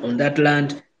that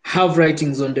land. Have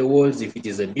writings on the walls if it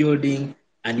is a building,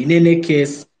 and in any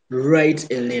case,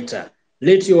 write a letter.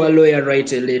 Let your lawyer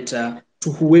write a letter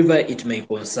to whoever it may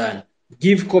concern.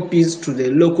 Give copies to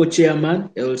the local chairman,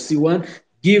 LC1.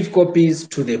 Give copies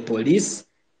to the police,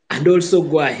 and also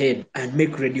go ahead and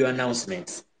make radio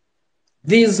announcements.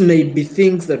 These may be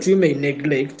things that you may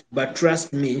neglect, but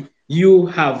trust me, you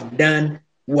have done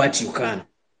what you can.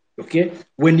 Okay?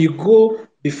 When you go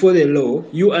before the law,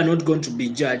 you are not going to be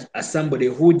judged as somebody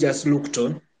who just looked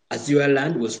on as your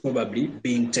land was probably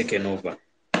being taken over.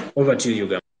 Over to you,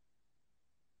 Uganda.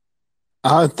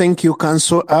 Thank you,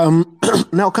 Council.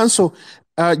 Now, Council,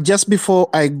 just before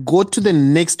I go to the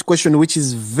next question, which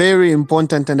is very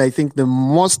important and I think the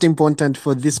most important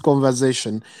for this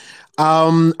conversation,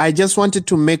 I just wanted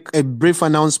to make a brief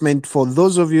announcement for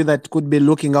those of you that could be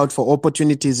looking out for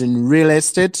opportunities in real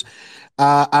estate.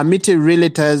 Amity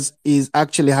Realtors is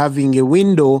actually having a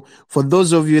window for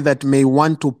those of you that may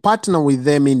want to partner with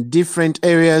them in different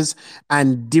areas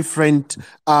and different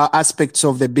aspects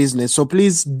of the business. So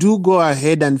please do go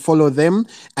ahead and follow them.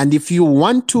 And if you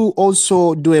want to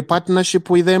also do a partnership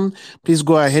with them, please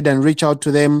go ahead and reach out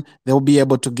to them. They'll be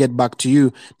able to get back to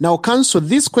you. Now, Council,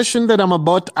 this question that I'm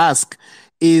about to ask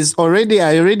is I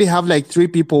already have like 3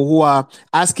 people who are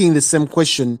asking the same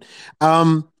question.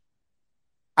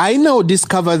 I now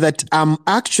discover that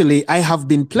I have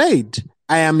been played.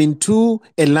 I am into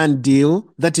a land deal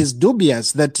that is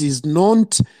dubious, that is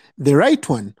not the right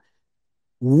one.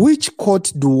 Which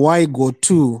court do I go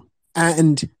to,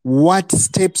 and what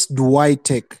steps do I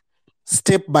take,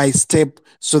 step by step,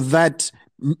 so that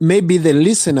maybe the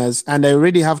listeners, and I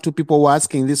already have 2 people who are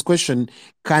asking this question,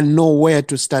 can know where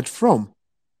to start from?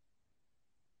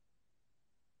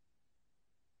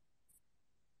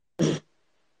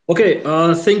 Okay,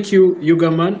 thank you,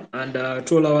 Yugaman, and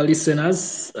to all our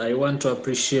listeners. I want to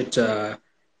appreciate the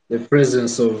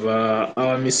presence of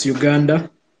our Miss Uganda,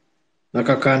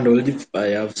 Nakakando. I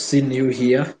have seen you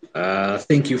here.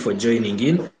 Thank you for joining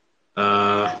in.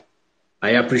 I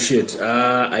appreciate.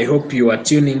 I hope you are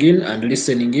tuning in and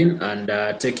listening in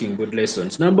and taking good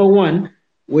lessons. Number one,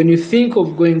 when you think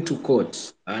of going to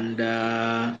court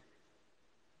and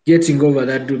getting over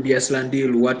that dubious land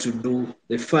deal, what to do,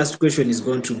 the first question is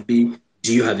going to be,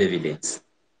 do you have evidence?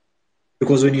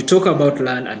 Because when you talk about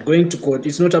land and going to court,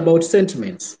 it's not about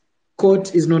sentiments.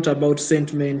 Court is not about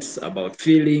sentiments, about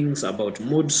feelings, about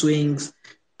mood swings,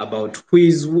 about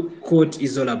quiz. Court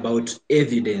is all about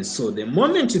evidence. So the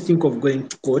moment you think of going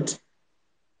to court,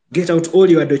 get out all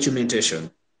your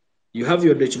documentation. You have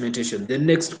your documentation. The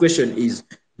next question is,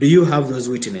 do you have those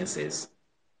witnesses?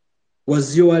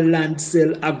 Was your land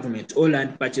sale agreement or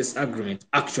land purchase agreement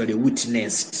actually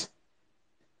witnessed?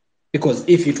 Because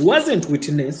if it wasn't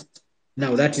witnessed,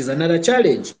 now that is another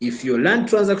challenge. If your land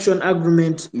transaction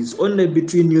agreement is only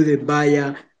between you, the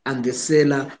buyer, and the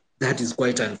seller, that is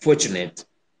quite unfortunate.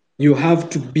 You have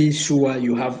to be sure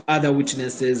you have other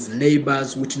witnesses,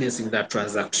 neighbors witnessing that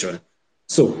transaction.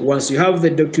 So once you have the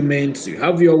documents, you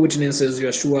have your witnesses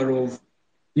you're sure of,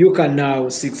 you can now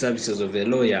seek services of a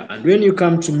lawyer. And when you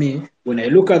come to me, when I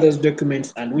look at those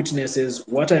documents and witnesses,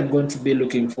 what I'm going to be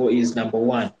looking for is number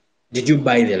one, did you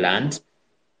buy the land?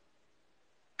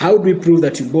 How do we prove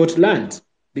that you bought land?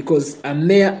 Because a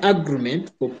mere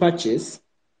agreement for purchase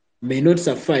may not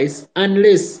suffice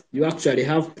unless you actually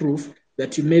have proof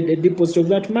that you made a deposit of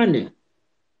that money.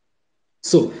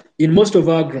 So in most of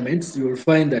our agreements, you will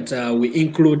find that we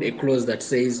include a clause that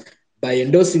says, by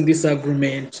endorsing this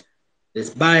agreement,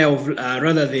 this buyer of,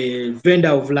 rather the vendor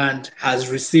of land has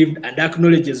received and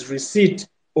acknowledges receipt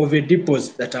of a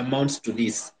deposit that amounts to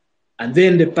this. And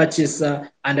then the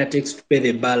purchaser undertakes to pay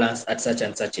the balance at such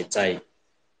and such a time.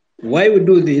 Why we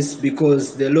do this?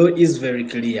 Because the law is very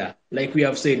clear. Like we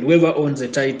have said, whoever owns a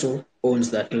title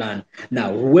owns that land.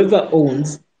 Now, whoever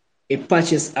owns a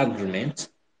purchase agreement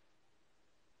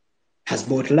has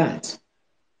bought land.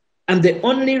 And the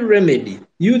only remedy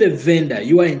you, the vendor,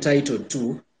 you are entitled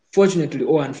to, fortunately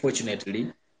or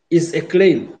unfortunately, is a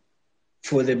claim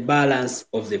for the balance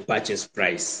of the purchase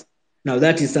price. Now,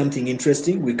 that is something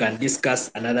interesting we can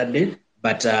discuss another day,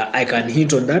 but I can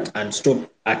hint on that and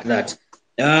stop at that.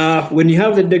 When you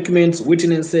have the documents,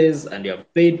 witnesses, and you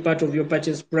have paid part of your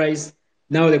purchase price,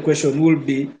 now the question will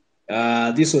be,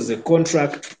 this was a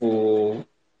contract for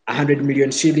 100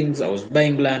 million shillings. I was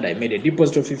buying land. I made a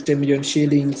deposit of 50 million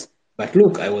shillings. But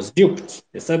look, I was duped.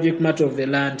 The subject matter of the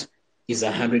land is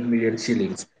 100 million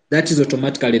shillings. That is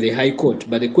automatically the High Court.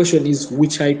 But the question is,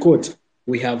 which High Court?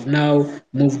 We have now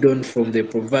moved on from the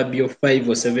proverbial 5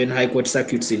 or 7 High Court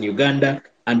circuits in Uganda,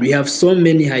 and we have so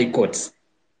many High Courts.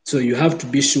 So you have to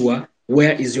be sure,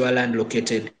 where is your land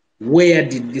located? Where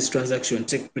did this transaction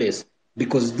take place?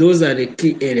 Because those are the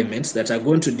key elements that are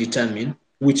going to determine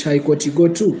which High Court you go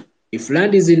to. If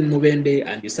land is in Mubende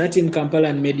and you sat in Kampala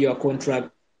and made your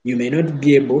contract, you may not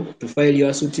be able to file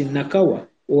your suit in Nakawa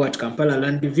or at Kampala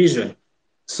Land Division.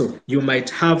 So you might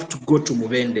have to go to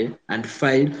Mubende and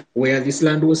file where this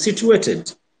land was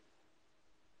situated.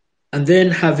 And then,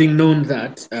 having known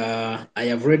that, I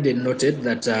have already noted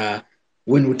that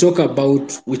when we talk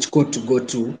about which court to go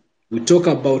to, we talk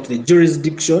about the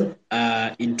jurisdiction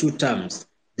in two terms,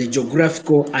 the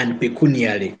geographical and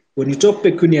pecuniary. When you talk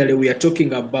pecuniary, we are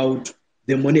talking about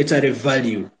the monetary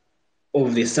value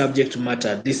of the subject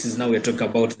matter. This is now we're talking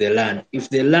about the land. If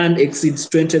the land exceeds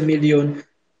 20 million,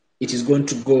 it is going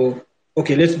to go,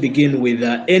 okay, let's begin with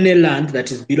any land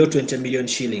that is below 20 million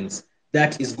shillings.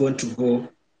 That is going to go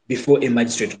before a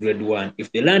magistrate grade 1.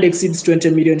 If the land exceeds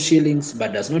 20 million shillings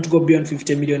but does not go beyond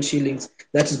 50 million shillings,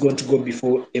 that is going to go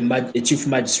before a chief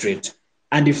magistrate.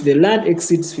 And if the land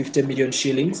exceeds 50 million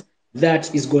shillings,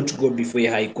 that is going to go before a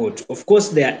high court. Of course,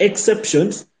 there are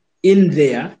exceptions in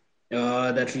there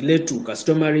that relate to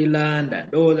customary land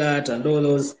and all that and all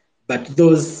those, but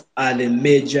those are the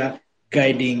major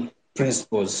guiding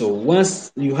principles. So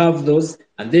once you have those,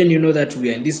 and then you know that we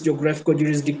are in this geographical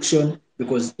jurisdiction,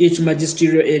 because each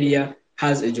magisterial area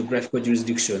has a geographical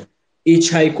jurisdiction. Each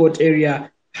high court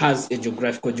area has a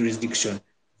geographical jurisdiction.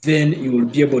 Then you will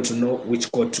be able to know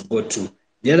which court to go to.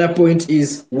 The other point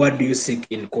is, what do you seek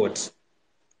in court?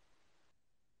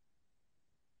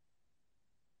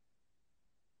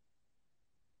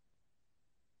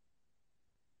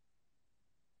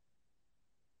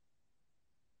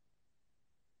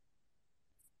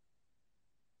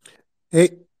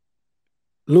 Hey,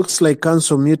 looks like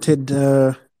Council muted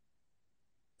the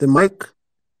mic.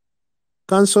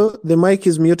 Counsel, the mic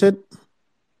is muted.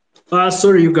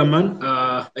 Sorry, Ugaman.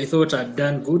 I thought I'd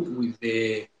done good with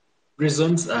the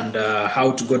reasons and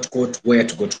how to go to court, where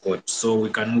to go to court. So we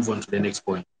can move on to the next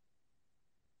point.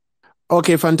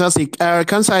 Okay, fantastic.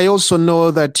 Cancer, I also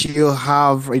know that you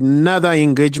have another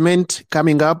engagement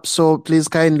coming up, so please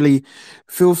kindly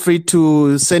feel free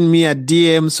to send me a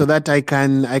DM so that I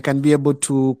can be able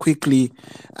to quickly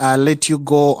let you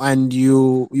go and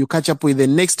you catch up with the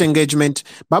next engagement.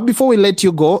 But before we let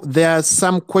you go, there are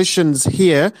some questions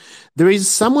here. There is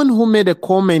someone who made a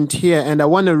comment here, and I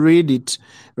want to read it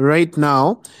right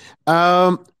now.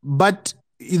 But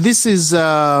this is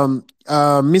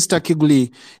Mr.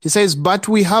 Kigli. He says, but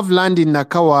we have land in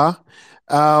Nakawa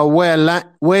where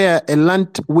a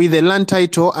land with a land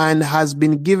title and has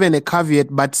been given a caveat,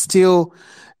 but still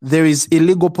there is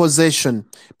illegal possession.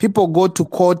 People go to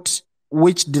court,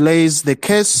 which delays the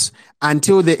case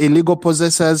until the illegal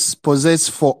possessors possess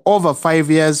for over 5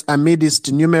 years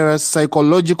amidst numerous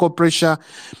psychological pressure.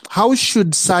 How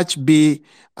should such be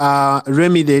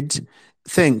remedied?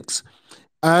 Thanks.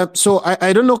 So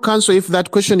I don't know, Counsel, if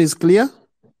that question is clear.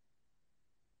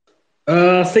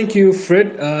 Thank you,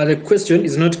 Fred. The question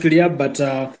is not clear, but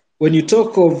when you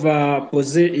talk of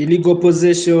illegal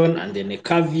possession and then a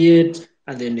caveat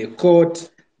and then a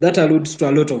court, that alludes to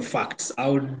a lot of facts. I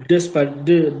would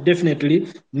definitely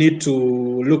need to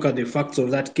look at the facts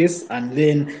of that case and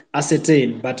then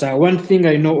ascertain. But one thing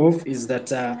I know of is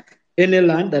that any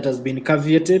land that has been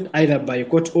caveated either by a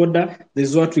court order,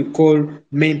 there's what we call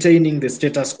maintaining the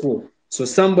status quo. So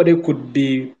somebody could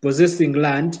be possessing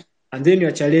land and then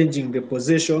you're challenging the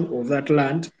possession of that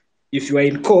land. If you are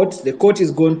in court, the court is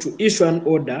going to issue an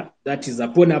order that is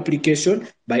upon application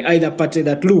by either party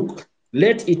that, look,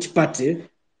 let each party,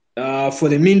 for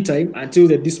the meantime, until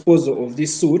the disposal of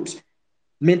this suit,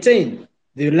 maintain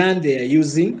the land they are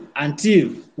using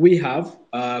until we have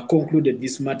concluded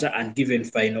this matter and given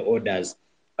final orders.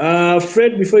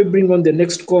 Fred, before you bring on the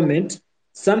next comment,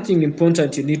 something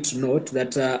important you need to note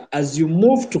that as you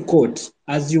move to court,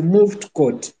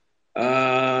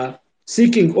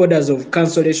 seeking orders of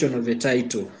cancellation of a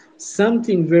title,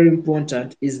 something very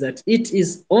important is that it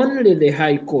is only the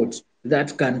High Court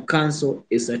that can cancel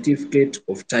a certificate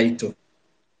of title.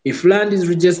 If land is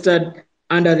registered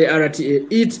under the RTA,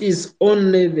 it is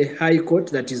only the High Court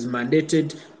that is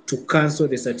mandated to cancel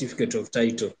the certificate of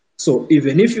title. So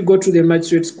even if you go to the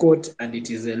magistrate's court and it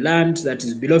is a land that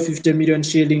is below 50 million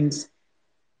shillings,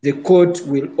 the court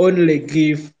will only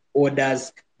give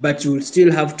orders, but you will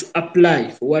still have to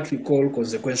apply for what we call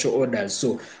consequential orders.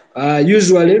 So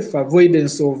usually for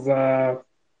avoidance of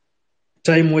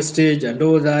time wastage and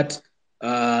all that,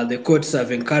 the courts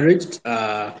have encouraged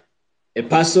a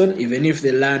person, even if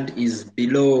the land is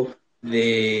below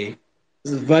the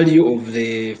value of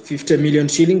the 50 million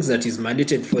shillings that is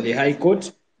mandated for the High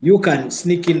Court, you can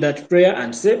sneak in that prayer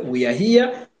and say, we are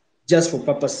here just for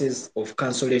purposes of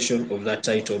cancellation of that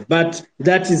title. But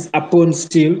that is upon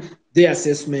still the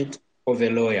assessment of a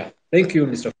lawyer. Thank you,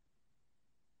 Mr.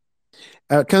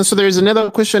 Council, there is another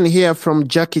question here from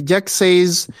Jackie. Jack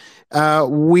says,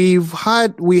 we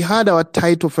had our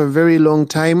title for a very long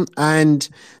time, and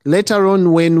later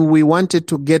on when we wanted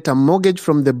to get a mortgage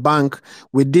from the bank,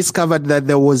 we discovered that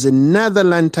there was another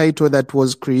land title that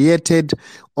was created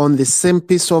on the same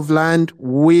piece of land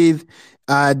with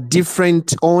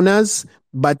different owners,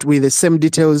 but with the same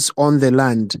details on the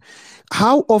land.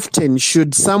 How often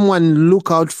should someone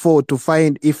look out for to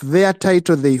find if their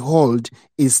title they hold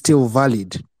is still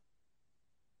valid?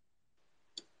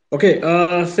 Okay,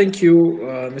 thank you,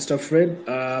 Mr. Fred.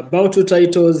 About two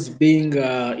titles being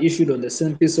issued on the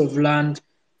same piece of land,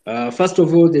 first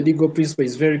of all, the legal principle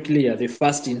is very clear. The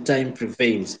first in time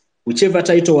prevails. Whichever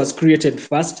title was created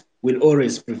first will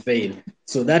always prevail.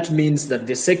 So that means that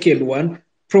the second one,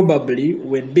 probably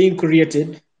when being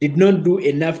created, did not do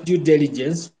enough due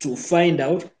diligence to find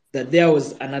out that there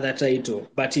was another title.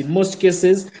 But in most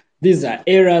cases, these are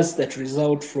errors that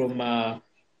result from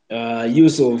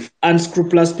use of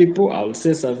unscrupulous people, I would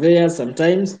say surveyors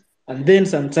sometimes, and then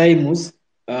sometimes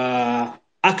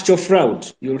actual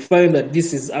fraud. You'll find that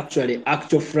this is actually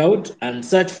actual fraud, and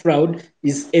such fraud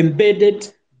is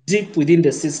embedded deep within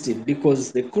the system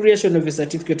because the creation of a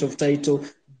certificate of title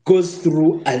goes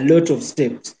through a lot of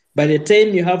steps. By the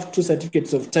time you have two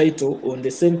certificates of title on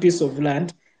the same piece of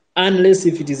land, unless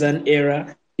if it is an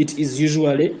error, it is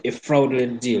usually a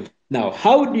fraudulent deal. Now,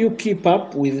 how do you keep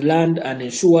up with land and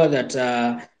ensure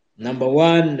that, number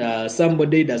one,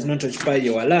 somebody does not occupy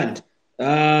your land?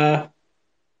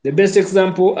 The best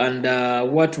example and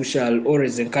what we shall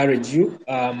always encourage you,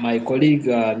 my colleague,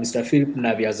 Mr. Philip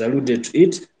Navi has alluded to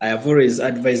it. I have always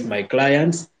advised my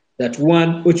clients that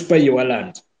one, occupy your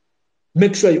land.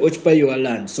 Make sure you occupy your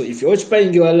land. So if you're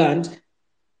occupying your land,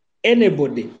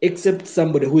 anybody except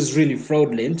somebody who's really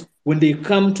fraudulent, when they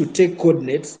come to take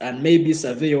coordinates and maybe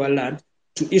survey your land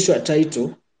to issue a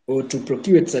title or to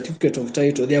procure a certificate of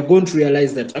title, they are going to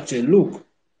realize that actually, look,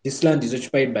 this land is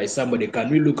occupied by somebody. Can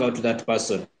we look out to that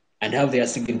person and have their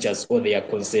signatures or their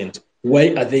consent?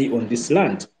 Why are they on this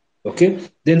land? Okay.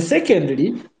 Then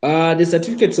secondly, the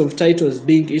certificates of titles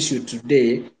being issued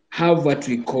today have what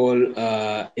we call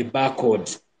a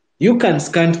barcode. You can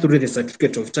scan through the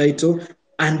certificate of title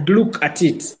and look at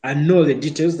it and know the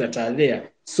details that are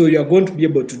there. So you're going to be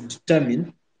able to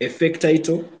determine a fake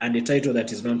title and a title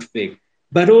that is not fake.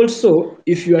 But also,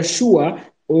 if you are sure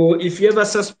or if you ever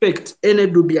suspect any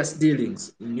dubious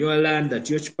dealings in your land that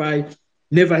you occupy,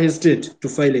 never hesitate to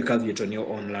file a caveat on your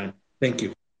own land. Thank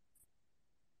you.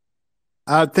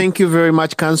 Thank you very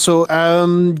much, Council.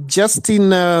 Just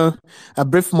in a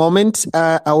brief moment,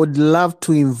 I would love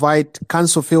to invite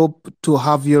Council Philip to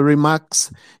have your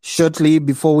remarks shortly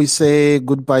before we say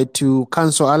goodbye to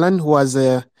Council Alan, who has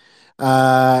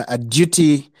a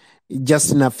duty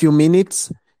just in a few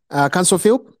minutes. Council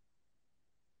Philip?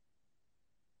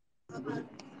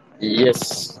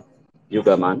 Yes,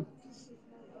 Yugaman.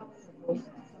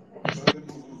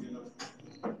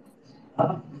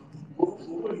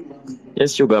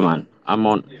 Yes, Yugaman. I'm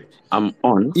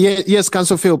on. Yes,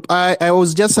 Council Philip. I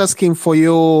was just asking for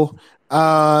your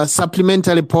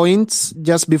supplementary points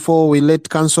just before we let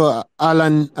Council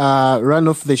Alan run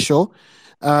off the show.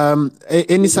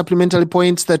 Any supplementary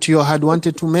points that you had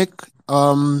wanted to make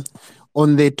on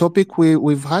the topic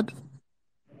we've had?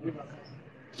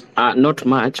 Not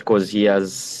much, because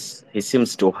he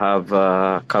seems to have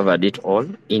covered it all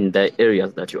in the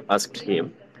areas that you asked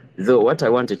him. Though what I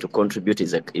wanted to contribute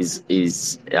is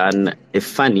a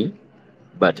funny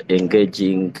but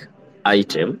engaging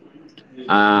item.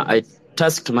 I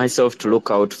tasked myself to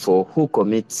look out for who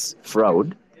commits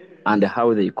fraud and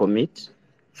how they commit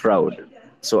fraud.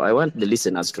 So I want the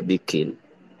listeners to be keen.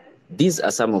 These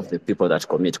are some of the people that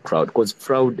commit fraud, because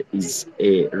fraud is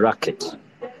a racket.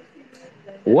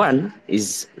 One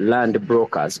is land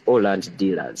brokers or land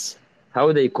dealers.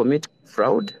 How they commit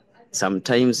fraud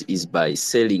sometimes is by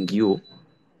selling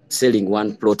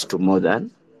one plot to more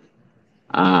than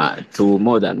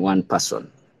one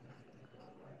person.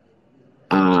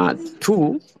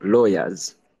 Two,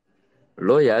 lawyers.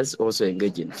 Lawyers also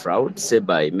engage in fraud, say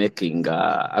by making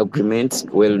agreements,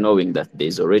 well knowing that there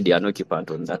is already an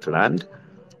occupant on that land,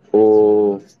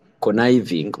 or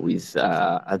conniving with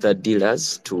other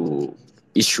dealers to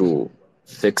issue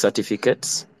fake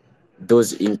certificates.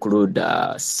 Those include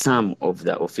some of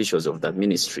the officials of the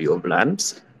Ministry of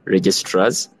Lands,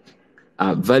 registrars.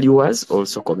 Valuers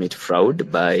also commit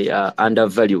fraud by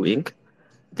undervaluing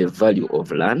the value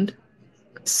of land.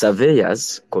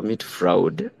 Surveyors commit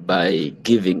fraud by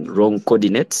giving wrong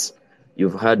coordinates.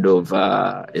 You've heard of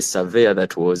a surveyor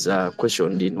that was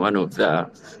questioned in one of the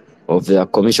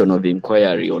Commission of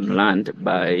Inquiry on Land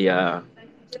by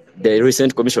the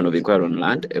recent Commission of Inquiry on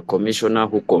Land, a commissioner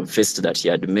who confessed that he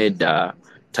had made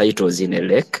titles in a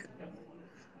lake.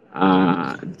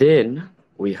 Then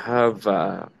we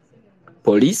have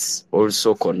police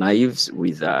also connives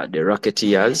with the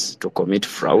racketeers to commit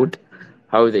fraud.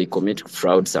 How they commit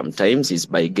fraud sometimes is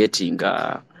by getting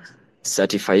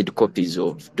certified copies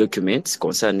of documents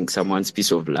concerning someone's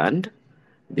piece of land,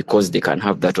 because they can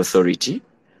have that authority.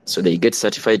 So they get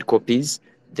certified copies,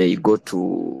 they go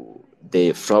to the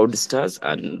fraudsters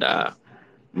and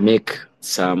make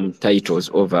some titles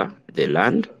over the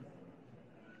land.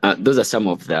 Those are some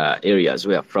of the areas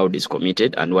where fraud is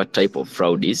committed and what type of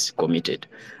fraud is committed.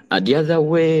 The other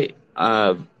way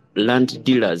land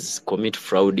dealers commit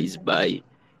fraud is by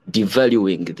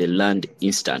devaluing the land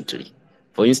instantly.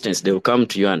 For instance, they will come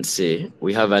to you and say,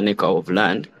 we have an acre of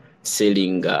land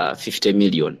selling 50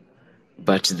 million,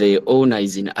 but the owner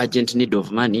is in urgent need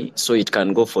of money, so it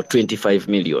can go for 25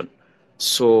 million.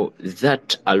 So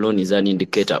that alone is an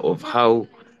indicator of how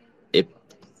a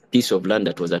piece of land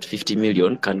that was at 50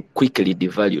 million can quickly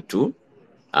devalue to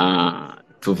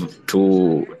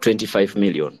 25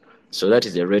 million. So that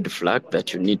is a red flag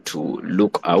that you need to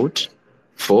look out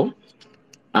for.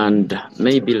 And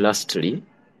maybe lastly,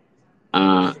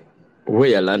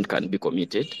 where land can be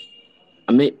committed.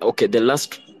 The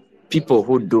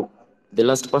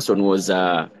last person was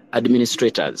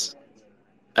administrators.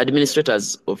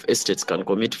 Administrators of estates can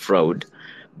commit fraud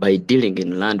by dealing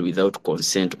in land without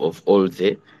consent of all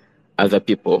the other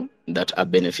people that are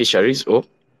beneficiaries or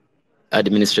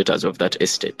administrators of that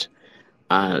estate.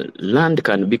 Land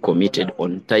can be committed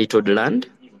on titled land,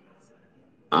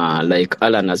 Like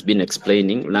Alan has been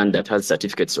explaining, land that has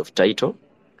certificates of title.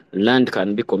 Land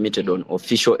can be committed on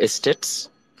official estates.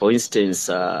 For instance,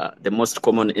 the most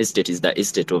common estate is the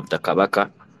estate of the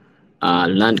Kabaka.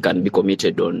 Land can be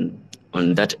committed on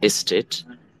that estate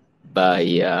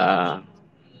by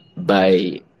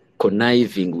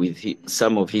conniving with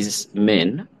some of his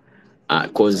men,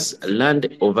 because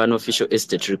land of an official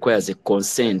estate requires a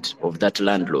consent of that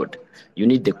landlord. You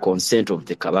need the consent of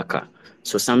the Kabaka.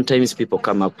 So sometimes people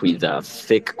come up with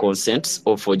fake consents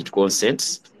or forged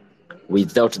consents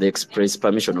without the express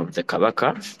permission of the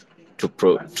Kabaka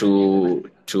to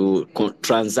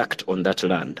transact on that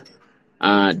land.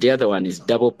 The other one is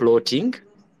double plotting,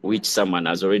 which someone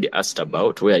has already asked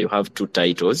about, where you have two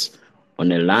titles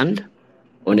on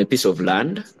a piece of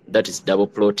land. That is double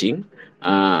plotting.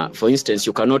 For instance,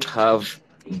 you cannot have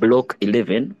block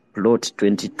 11, plot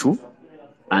 22,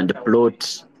 and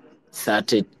plot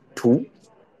 32.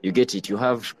 You get it? You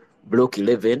have block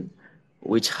 11,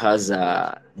 which has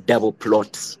double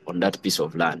plots on that piece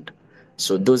of land.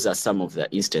 So those are some of the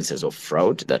instances of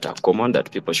fraud that are common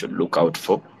that people should look out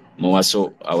for, more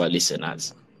so our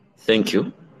listeners. Thank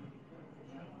you.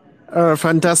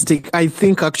 Fantastic. I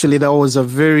think actually that was a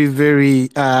very, very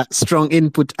strong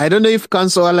input. I don't know if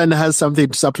Council Alan has something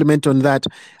to supplement on that.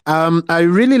 I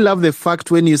really love the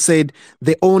fact when you said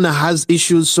the owner has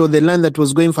issues, so the land that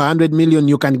was going for 100 million,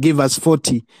 you can give us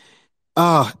 40.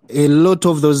 A lot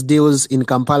of those deals in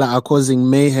Kampala are causing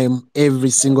mayhem every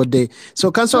single day.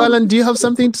 So, Council Alan, do you have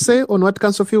something to say on what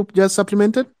Council Phil just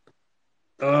supplemented?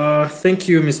 Thank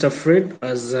you, Mr. Fred.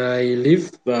 As I leave,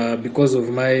 because of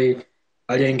my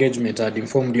earlier engagement I'd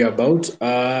informed you about,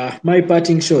 my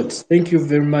parting shots. Thank you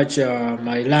very much,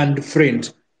 my land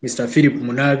friend, Mr. Philip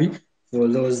Munabi, for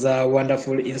those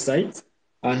wonderful insights.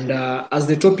 And as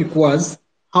the topic was,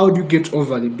 how do you get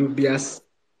over the dubious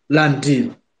land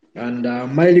deal? And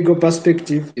my legal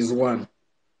perspective is one.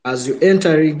 As you're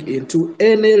entering into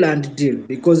any land deal,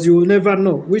 because you will never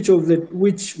know which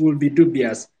will be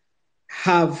dubious,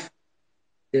 have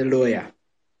a lawyer.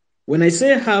 When I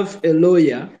say have a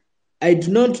lawyer, I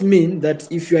do not mean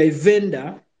that if you are a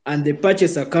vendor and the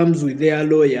purchaser comes with their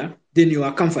lawyer, then you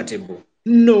are comfortable.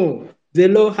 No, the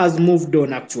law has moved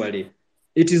on actually.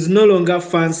 It is no longer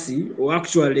fancy or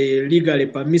actually legally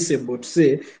permissible to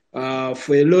say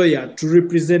for a lawyer to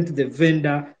represent the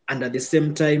vendor and at the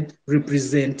same time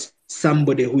represent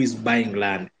somebody who is buying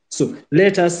land. So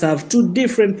let us have two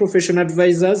different professional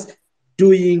advisors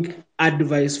doing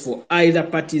advice for either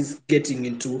parties getting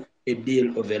into a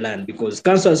deal of a land, because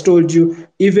council has told you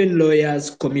even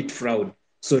lawyers commit fraud.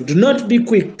 So do not be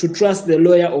quick to trust the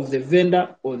lawyer of the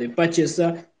vendor or the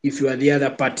purchaser if you are the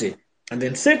other party. And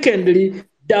then secondly,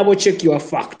 double check your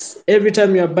facts. Every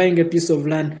time you are buying a piece of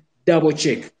land, double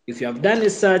check. If you have done a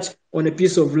search on a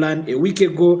piece of land a week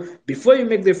ago, before you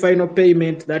make the final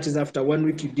payment, that is after 1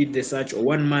 week you did the search or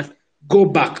 1 month, go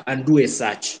back and do a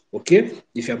search. Okay,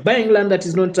 if you're buying land that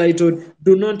is not titled,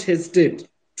 do not hesitate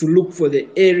to look for the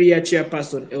area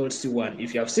chairperson LC1.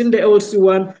 If you have seen the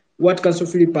LC1, what Council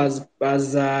Philip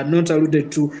has not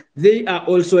alluded to, they are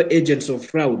also agents of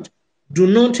fraud. Do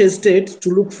not hesitate to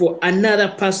look for another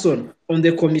person on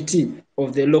the committee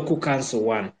of the local council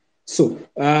one. So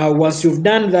once you've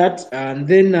done that, and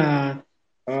then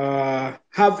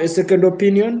have a second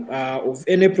opinion of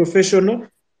any professional.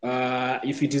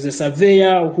 If it is a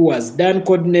surveyor who has done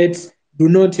coordinates, do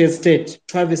not hesitate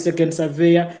to have a second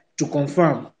surveyor to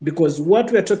confirm, because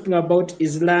what we're talking about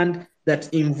is land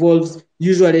that involves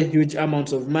usually huge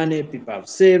amounts of money. People have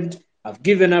saved, have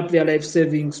given up their life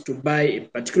savings to buy a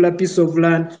particular piece of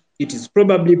land. It is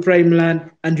probably prime land,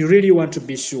 and you really want to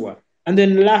be sure. And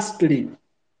then lastly,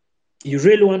 you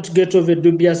really want to get over a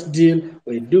dubious deal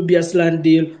or a dubious land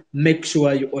deal, make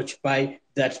sure you occupy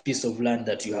that piece of land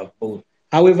that you have bought.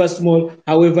 However small,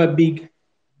 however big,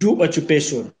 do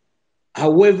occupation.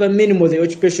 However minimal the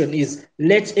occupation is,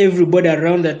 let everybody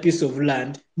around that piece of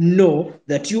land know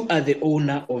that you are the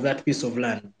owner of that piece of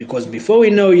land. Because before we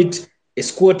know it, a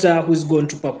squatter who's going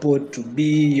to purport to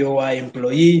be your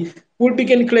employee will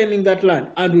begin claiming that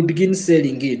land and will begin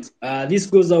selling it. This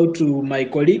goes out to my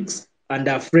colleagues and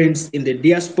our friends in the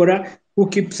diaspora who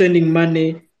keep sending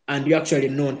money and you're actually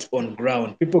not on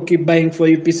ground. People keep buying for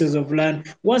you pieces of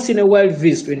land. Once in a while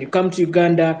visit, when you come to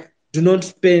Uganda, do not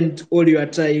spend all your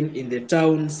time in the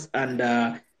towns and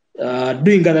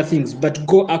doing other things, but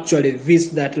go actually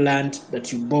visit that land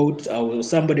that you bought or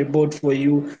somebody bought for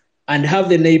you, and have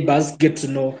the neighbors get to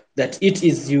know that it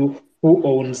is you who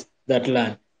owns that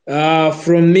land.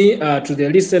 From me to the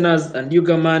listeners and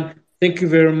Yugaman, thank you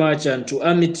very much. And to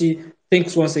Amity,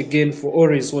 thanks once again for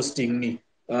always hosting me.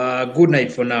 Good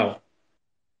night for now.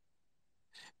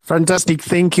 Fantastic.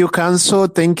 Thank you, Council.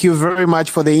 Thank you very much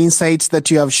for the insights that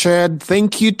you have shared.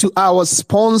 Thank you to our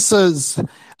sponsors,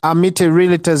 Amity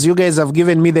Realtors. You guys have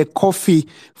given me the coffee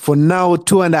for now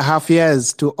 2.5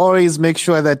 years to always make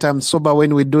sure that I'm sober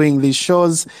when we're doing these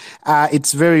shows.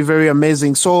 It's very, very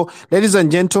amazing. So, ladies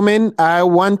and gentlemen, I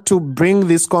want to bring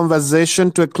this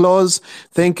conversation to a close.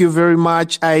 Thank you very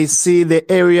much. I see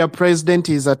the area president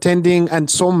is attending and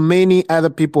so many other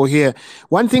people here.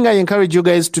 One thing I encourage you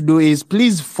guys to do is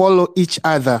please follow each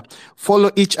other.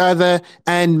 Follow each other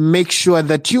and make sure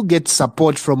that you get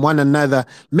support from one another.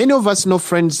 Many of us know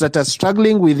friends that are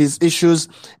struggling with these issues,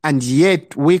 and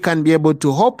yet we can be able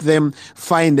to help them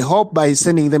find hope by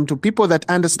sending them to people that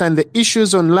understand the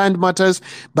issues on land matters.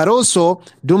 But also,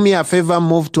 do me a favor,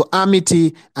 move to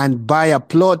Amity and buy a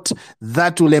plot.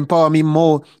 That will empower me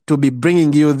more to be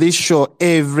bringing you this show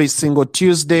every single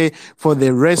Tuesday for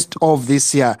the rest of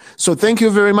this year. So thank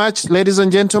you very much, ladies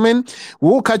and gentlemen.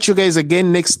 We'll catch you guys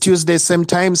again next Tuesday, same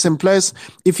time, same place.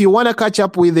 If you want to catch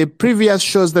up with the previous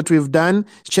shows that we've done,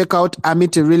 check out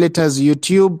Amity Realtors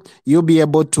YouTube. You'll be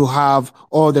able to have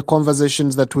all the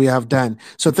conversations that we have done.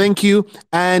 So thank you.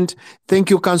 And thank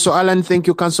you, Council Alan. Thank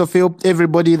you, Council Phil.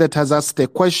 Everybody that has asked a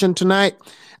question tonight.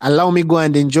 Allow me go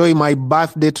and enjoy my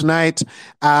birthday tonight.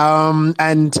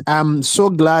 And I'm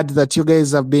so glad that you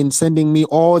guys have been sending me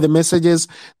all the messages.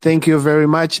 Thank you very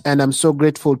much. And I'm so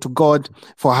grateful to God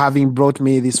for having brought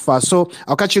me this far. So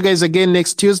I'll catch you guys again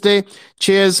next Tuesday.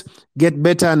 Cheers. Get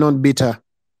better, not bitter.